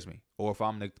 That scares me. Or if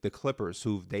I'm the Clippers,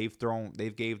 who they've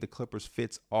gave the Clippers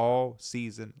fits all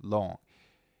season long.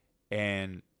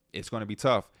 And it's going to be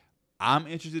tough. I'm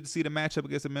interested to see the matchup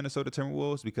against the Minnesota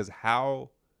Timberwolves, because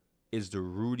how is the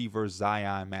Rudy versus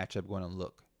Zion matchup going to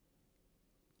look?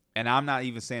 And I'm not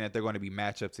even saying that they're going to be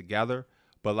matched up together,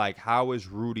 but like, how is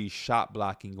Rudy's shot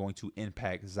blocking going to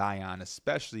impact Zion,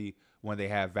 especially when they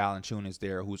have Valanciunas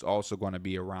there, who's also going to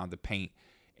be around the paint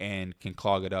and can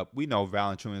clog it up. We know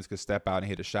Valanciunas could step out and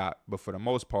hit a shot, but for the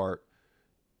most part,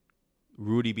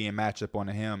 Rudy being matched up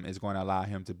onto him is going to allow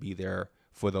him to be there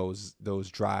for those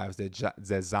drives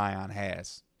that Zion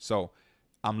has. So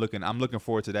I'm looking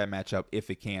forward to that matchup if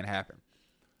it can happen.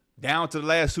 Down to the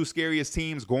last two scariest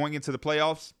teams going into the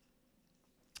playoffs.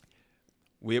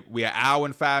 We're an hour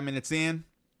and 5 minutes in.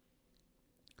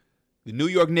 The New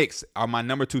York Knicks are my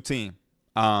number 2 team.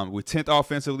 We're 10th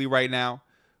offensively right now.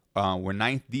 We're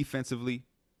 9th defensively,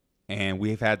 and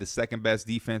we've had the second best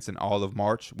defense in all of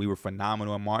March. We were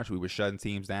phenomenal in March. We were shutting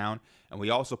teams down, and we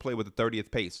also played with the 30th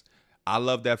pace. I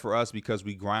love that for us because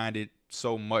we grinded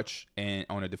so much and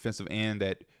on a defensive end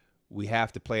that we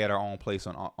have to play at our own pace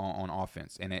on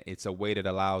offense, and it's a way that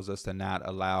allows us to not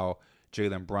allow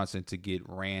Jalen Brunson to get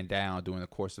ran down during the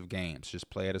course of games. Just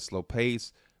play at a slow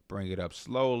pace, bring it up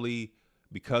slowly.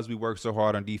 Because we work so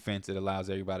hard on defense, it allows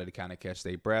everybody to kind of catch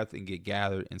their breath and get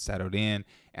gathered and settled in.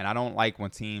 And I don't like when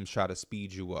teams try to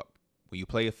speed you up. When you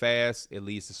play it fast, it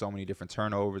leads to so many different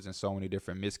turnovers and so many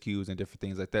different miscues and different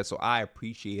things like that. So I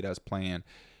appreciate us playing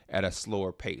at a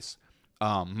slower pace.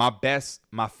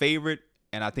 My favorite,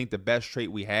 and I think the best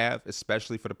trait we have,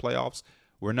 especially for the playoffs,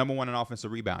 we're number 1 in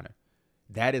offensive rebounding.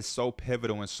 That is so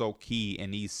pivotal and so key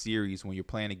in these series when you're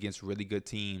playing against really good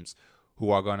teams who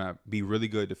are going to be really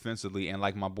good defensively. And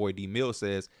like my boy D Mill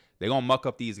says, they're going to muck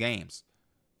up these games.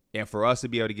 And for us to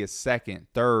be able to get second,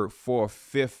 third, fourth,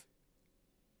 fifth,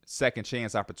 second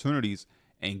chance opportunities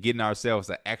and getting ourselves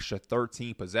an extra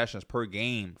 13 possessions per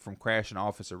game from crashing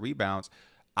offensive rebounds,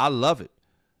 I love it.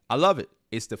 I love it.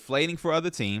 It's deflating for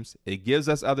other teams. It gives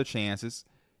us other chances.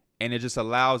 And it just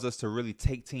allows us to really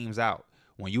take teams out.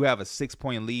 When you have a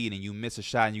 6-point lead and you miss a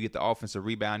shot and you get the offensive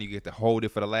rebound, you get to hold it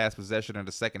for the last possession of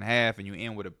the second half, and you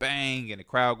end with a bang and the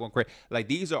crowd going crazy. Like,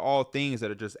 these are all things that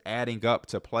are just adding up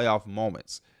to playoff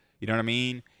moments. You know what I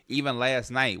mean? Even last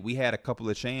night, we had a couple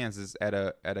of chances at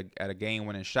a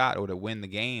game-winning shot or to win the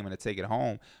game and to take it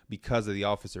home because of the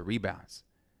offensive rebounds.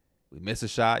 We miss a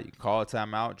shot, you can call a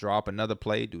timeout, draw up another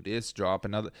play, do this, draw up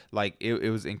another. Like,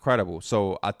 it was incredible.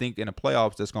 So I think in the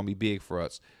playoffs, that's going to be big for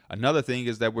us. Another thing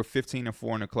is that we're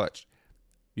 15-4 in the clutch.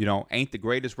 You know, ain't the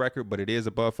greatest record, but it is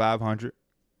above 500.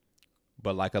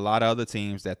 But like a lot of other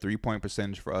teams, that three-point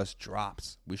percentage for us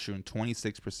drops. We're shooting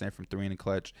 26% from 3 in the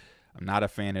clutch. I'm not a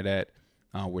fan of that.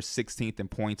 We're 16th in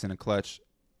points in the clutch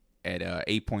at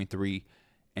 8.3.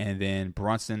 And then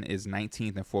Brunson is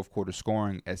 19th in fourth quarter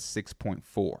scoring at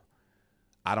 6.4.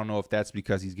 I don't know if that's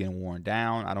because he's getting worn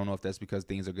down. I don't know if that's because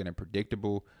things are getting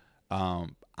predictable. I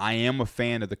am a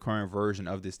fan of the current version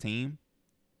of this team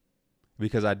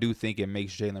because I do think it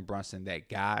makes Jalen Brunson that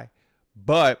guy.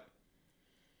 But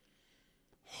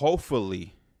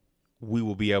hopefully we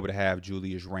will be able to have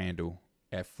Julius Randle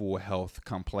at full health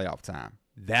come playoff time.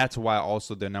 That's why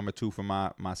also they're number 2 for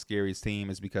my scariest team,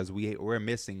 is because we're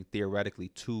missing theoretically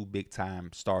 2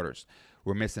 big-time starters.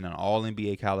 We're missing an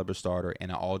all-NBA caliber starter and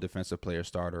an all-defensive player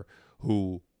starter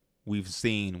who we've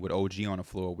seen with OG on the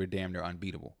floor. We're damn near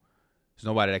unbeatable. There's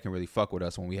nobody that can really fuck with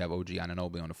us when we have OG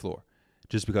Anunoby on the floor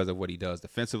just because of what he does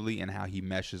defensively and how he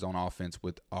meshes on offense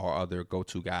with our other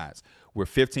go-to guys. We're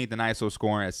 15th in ISO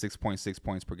scoring at 6.6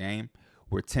 points per game.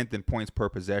 We're 10th in points per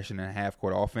possession in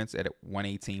half-court offense at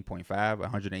 118.5,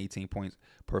 118 points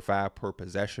per 5 per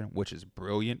possession, which is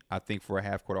brilliant. I think for a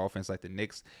half-court offense like the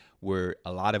Knicks, where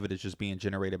a lot of it is just being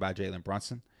generated by Jalen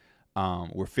Brunson.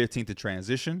 We're 15th in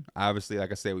transition. Obviously,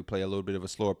 like I said, we play a little bit of a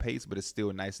slower pace, but it's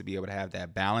still nice to be able to have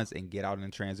that balance and get out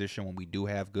in transition when we do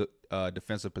have good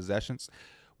defensive possessions.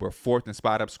 We're 4th in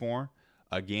spot-up scoring.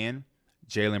 Again,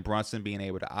 Jalen Brunson being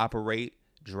able to operate,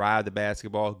 drive the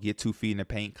basketball, get 2 feet in the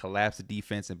paint, collapse the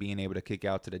defense, and being able to kick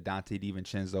out to the Dante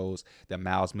DiVincenzo's, the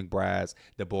Miles McBrides,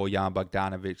 the Bojan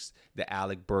Bogdanovics, the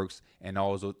Alec Burks, and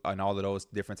all of those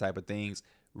different type of things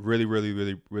Really, really,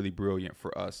 really, really brilliant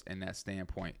for us in that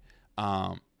standpoint.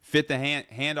 Fit the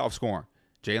handoff scoring.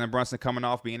 Jalen Brunson coming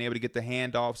off, being able to get the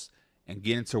handoffs and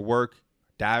get into work,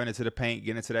 diving into the paint,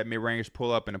 getting into that mid-range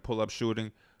pull-up and the pull-up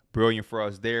shooting. Brilliant for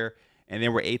us there. And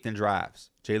then we're eighth in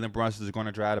drives. Jalen Brunson is going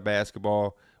to drive the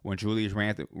basketball. When Julius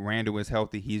Randle is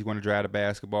healthy, he's going to drive the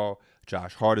basketball.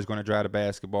 Josh Hart is going to drive the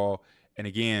basketball. And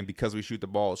again, because we shoot the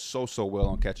ball so well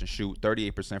on catch and shoot,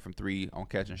 38% from three on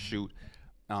catch and shoot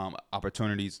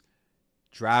opportunities,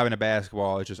 driving the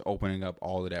basketball is just opening up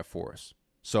all of that for us.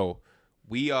 So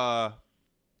we have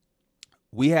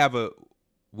a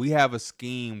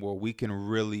scheme where we can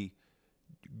really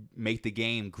make the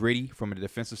game gritty from a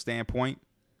defensive standpoint,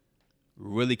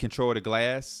 really control the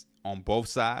glass on both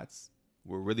sides.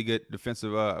 We're really good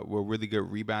defensive. We're a really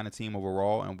good rebounding team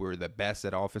overall, and we're the best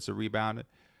at offensive rebounding.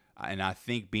 And I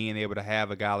think being able to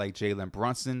have a guy like Jalen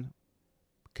Brunson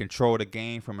control the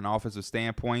game from an offensive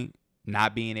standpoint,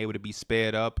 not being able to be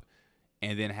sped up,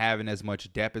 and then having as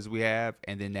much depth as we have,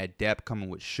 and then that depth coming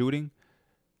with shooting,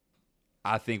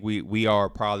 I think we are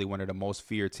probably one of the most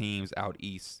feared teams out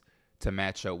east to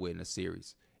match up with in a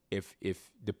series,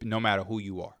 no matter who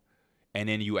you are. And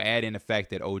then you add in the fact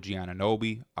that OG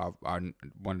Anunoby, are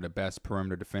one of the best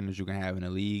perimeter defenders you can have in the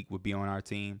league, would be on our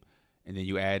team. And then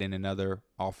you add in another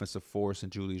offensive force in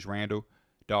Julius Randle.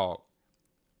 Dog,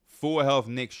 full health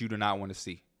Knicks you do not want to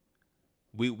see.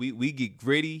 We get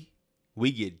gritty,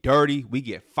 we get dirty, we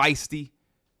get feisty.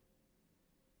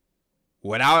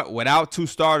 Without two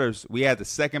starters, we had the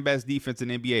second best defense in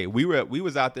the NBA. We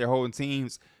was out there holding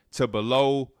teams to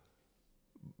below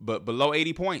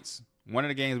 80 points. One of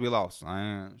the games we lost.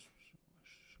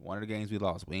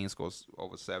 We ain't scored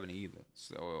over 70 either.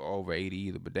 So over 80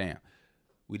 either, but damn.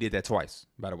 We did that twice,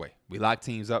 by the way. We lock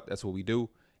teams up. That's what we do.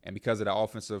 And because of the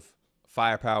offensive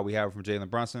firepower we have from Jalen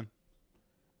Brunson,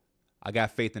 I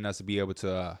got faith in us to be able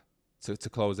to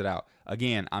close it out.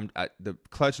 Again, the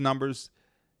clutch numbers,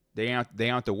 they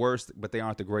aren't the worst, but they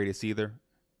aren't the greatest either.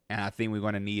 And I think we're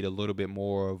going to need a little bit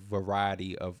more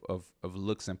variety of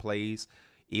looks and plays.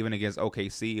 Even against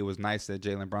OKC, it was nice that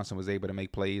Jalen Brunson was able to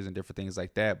make plays and different things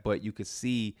like that. But you could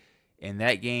see in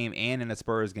that game and in the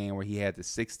Spurs game where he had the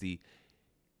 60,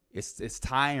 it's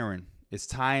tiring. It's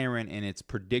tiring and it's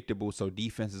predictable. So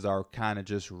defenses are kind of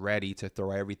just ready to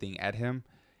throw everything at him,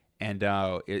 and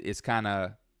it's kind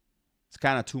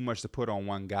of too much to put on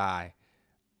one guy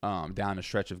down the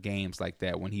stretch of games like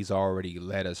that when he's already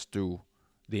led us through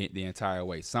the entire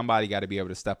way. Somebody got to be able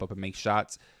to step up and make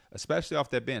shots, especially off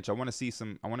that bench. I want to see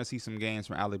some games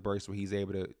from Alec Burks where he's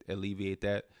able to alleviate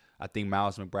that. I think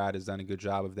Miles McBride has done a good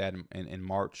job of that in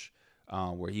March,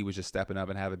 where he was just stepping up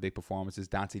and having big performances.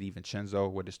 Dante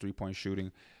DiVincenzo with his three-point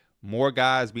shooting. More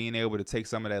guys being able to take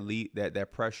some of that lead,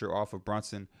 that pressure off of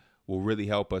Brunson will really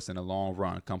help us in the long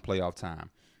run come playoff time.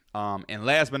 And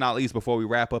last but not least, before we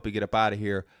wrap up and get up out of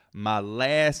here, my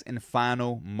last and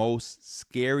final most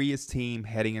scariest team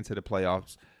heading into the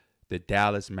playoffs, the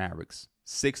Dallas Mavericks.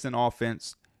 6th in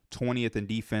offense, 20th in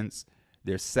defense.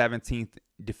 They're 17th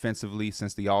defensively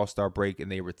since the All-Star break,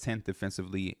 and they were 10th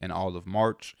defensively in all of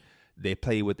March. They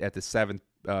play at the 7th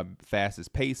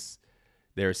fastest pace.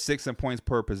 They're 6th in points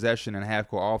per possession and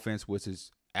half-court offense, which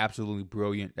is absolutely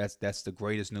brilliant. That's the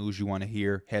greatest news you want to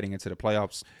hear heading into the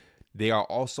playoffs. They are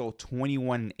also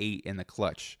 21-8 in the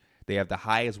clutch. They have the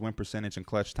highest win percentage in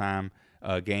clutch time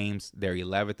games. They're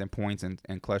 11th in points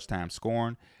and clutch time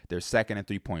scoring. They're 2nd in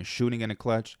three-point shooting in the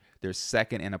clutch. They're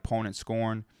 2nd in opponent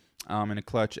scoring in the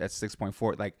clutch at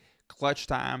 6.4. Like, clutch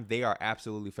time, they are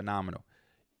absolutely phenomenal.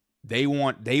 They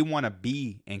want to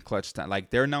be in clutch time. Like,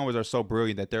 their numbers are so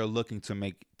brilliant that they're looking to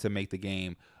make the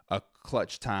game a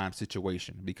clutch time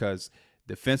situation, because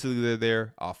defensively they're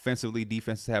there. Offensively,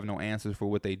 defenses have no answers for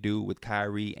what they do with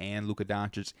Kyrie and Luka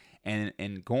Doncic.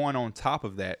 And going on top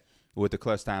of that with the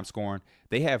clutch time scoring,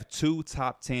 they have 2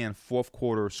 top 10 fourth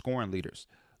quarter scoring leaders.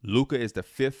 Luka is the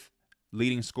 5th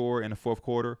leading scorer in the fourth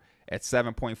quarter at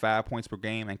 7.5 points per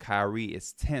game, and Kyrie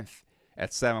is 10th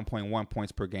at 7.1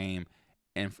 points per game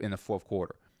in the fourth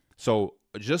quarter. So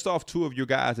just off 2 of your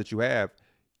guys that you have,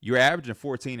 you're averaging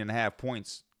 14.5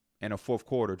 points in a fourth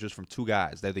quarter just from 2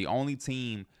 guys. They're the only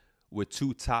team with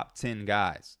 2 top 10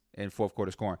 guys in fourth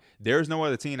quarter scoring. There's no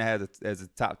other team that has the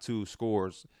top 2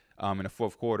 scores in the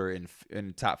fourth quarter in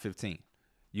the top 15.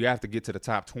 You have to get to the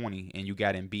top 20, and you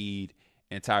got Embiid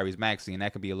and Tyrese Maxey, and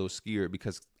that can be a little scary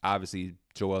because obviously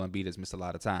Joel Embiid has missed a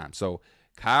lot of time. So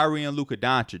Kyrie and Luka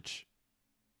Doncic,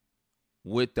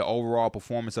 with the overall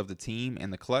performance of the team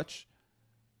and the clutch,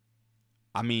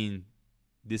 I mean,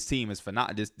 this team is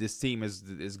phenomenal. This team is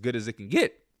as good as it can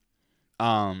get.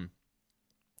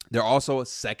 They're also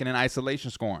second in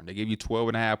isolation scoring. They give you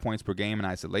 12.5 points per game in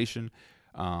isolation.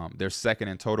 They're second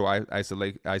in total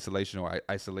isolation or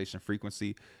isolation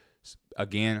frequency.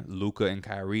 Again, Luka and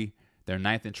Kyrie. They're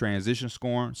ninth in transition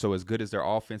scoring. So as good as their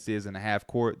offense is in the half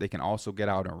court, they can also get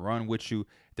out and run with you.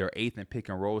 They're eighth in pick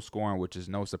and roll scoring, which is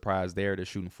no surprise there. They're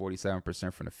shooting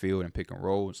 47% from the field in pick and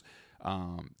rolls.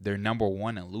 They're number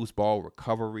one in loose ball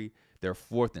recovery. They're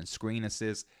fourth in screen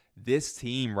assists. This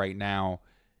team right now,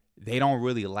 they don't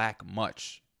really lack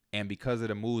much. And because of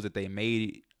the moves that they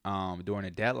made during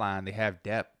the deadline, they have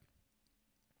depth.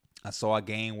 I saw a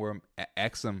game where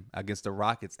Exum against the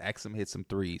Rockets, Exum hit some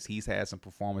threes. He's had some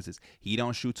performances. He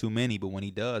don't shoot too many, but when he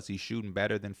does, he's shooting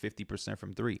better than 50%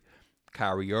 from three.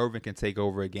 Kyrie Irving can take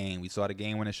over a game. We saw the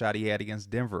game-winning shot he had against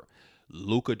Denver.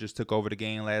 Luka just took over the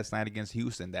game last night against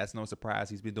Houston. That's no surprise.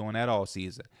 He's been doing that all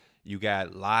season. You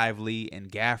got Lively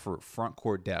and Gafford, front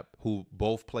court depth, who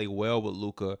both play well with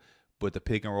Luka, but the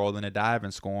pick and roll and the dive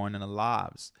and scoring and the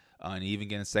lobs, and even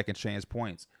getting second chance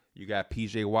points. You got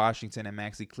P.J. Washington and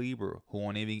Maxi Kleber, who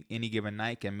on any given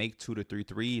night can make 2 to 3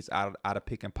 threes out of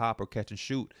pick and pop or catch and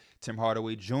shoot. Tim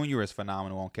Hardaway Jr. is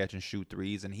phenomenal on catch and shoot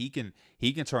threes, and he can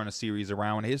turn a series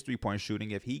around with his 3-point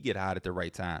shooting if he get hot at the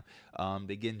right time.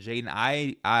 They're getting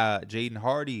Jaden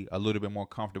Hardy a little bit more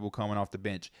comfortable coming off the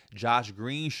bench. Josh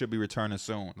Green should be returning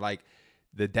soon. Like,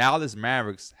 the Dallas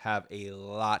Mavericks have a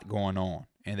lot going on,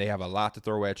 and they have a lot to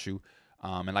throw at you.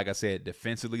 And like I said,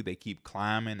 defensively, they keep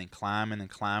climbing and climbing and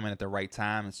climbing at the right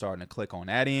time and starting to click on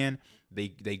that end.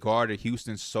 They guarded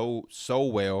Houston so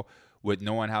well with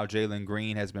knowing how Jalen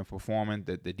Green has been performing.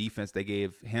 The defense they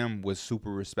gave him was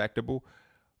super respectable.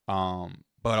 But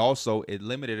also it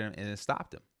limited him and it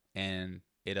stopped him. And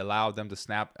it allowed them to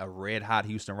snap a red-hot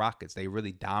Houston Rockets. They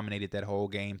really dominated that whole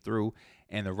game through,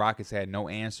 and the Rockets had no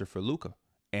answer for Luka.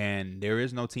 And there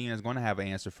is no team that's going to have an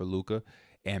answer for Luka.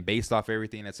 And based off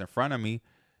everything that's in front of me,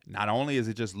 not only is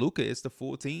it just Luka, it's the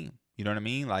full team. You know what I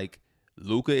mean? Like,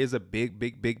 Luka is a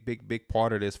big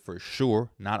part of this for sure.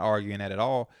 Not arguing that at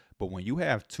all. But when you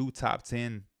have 2 top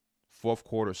 10 fourth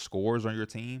quarter scorers on your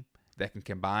team that can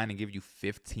combine and give you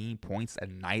 15 points a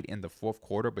night in the fourth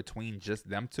quarter between just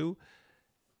them two,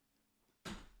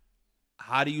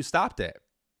 how do you stop that?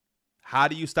 How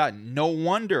do you stop? No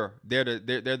wonder they're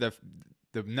the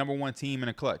number one team in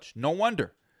the clutch. No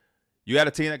wonder. You got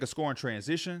a team that can score in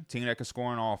transition, team that can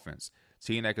score in offense,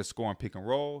 team that can score in pick and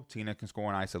roll, team that can score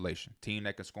in isolation, team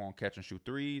that can score on catch and shoot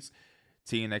threes,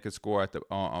 team that can score at the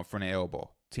from the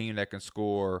elbow, team that can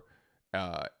score.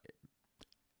 I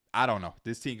don't know.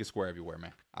 This team can score everywhere,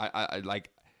 man. I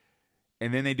like.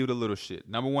 And then they do the little shit.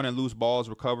 Number one in loose balls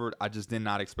recovered. I just did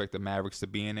not expect the Mavericks to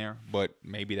be in there, but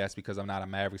maybe that's because I'm not a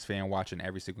Mavericks fan watching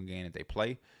every single game that they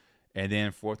play. And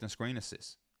then fourth in screen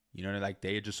assists. You know,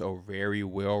 they're just a very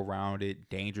well-rounded,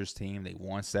 dangerous team. They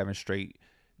won 7 straight.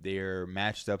 They're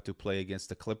matched up to play against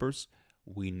the Clippers.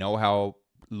 We know how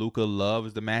Luka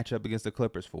loves the matchup against the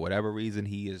Clippers. For whatever reason,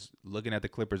 he is looking at the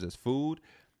Clippers as food.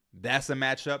 That's a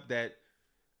matchup that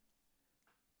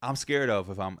I'm scared of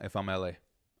if I'm LA.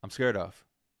 I'm scared of.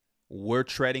 We're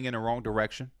treading in the wrong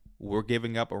direction. We're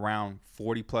giving up around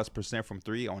 40+% from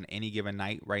three on any given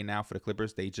night right now for the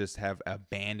Clippers. They just have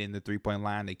abandoned the 3-point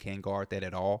line. They can't guard that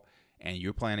at all. And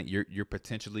you're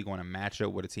potentially going to match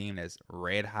up with a team that's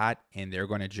red hot, and they're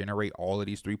going to generate all of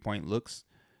these 3-point looks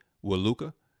with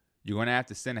Luka. You're going to have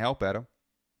to send help at him.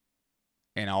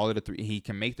 And all of the three, he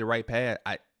can make the right pass.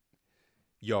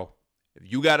 If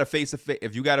you gotta face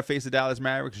the Dallas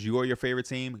Mavericks, you are your favorite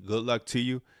team. Good luck to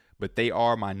you. But they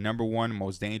are my number one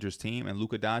most dangerous team. And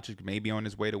Luka Doncic may be on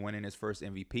his way to winning his first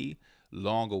MVP.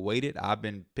 Long awaited. I've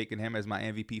been picking him as my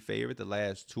MVP favorite the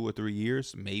last 2 or 3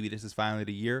 years. Maybe this is finally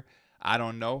the year. I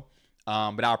don't know.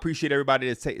 But I appreciate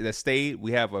everybody that stayed.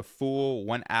 We have a full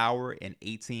 1 hour and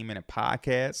 18-minute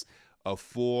podcast, a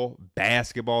full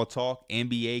basketball talk,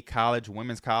 NBA, college,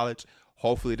 women's college.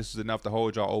 Hopefully this is enough to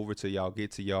hold y'all over till y'all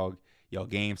get to y'all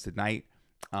games tonight.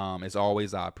 As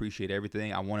always, I appreciate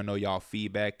everything. I want to know y'all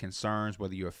feedback, concerns,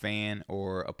 whether you're a fan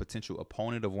or a potential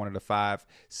opponent of one of the 5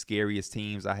 scariest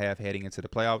teams I have heading into the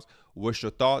playoffs. What's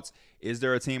your thoughts? Is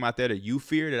there a team out there that you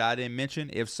fear that I didn't mention?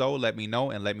 If so, let me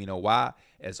know and let me know why.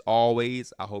 As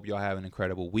always, I hope y'all have an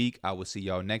incredible week. I will see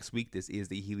y'all next week. This is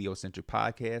the Heliocentric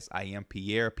Podcast. I am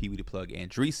Pierre, Pee Wee the Plug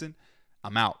Andreessen.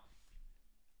 I'm out.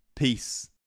 Peace.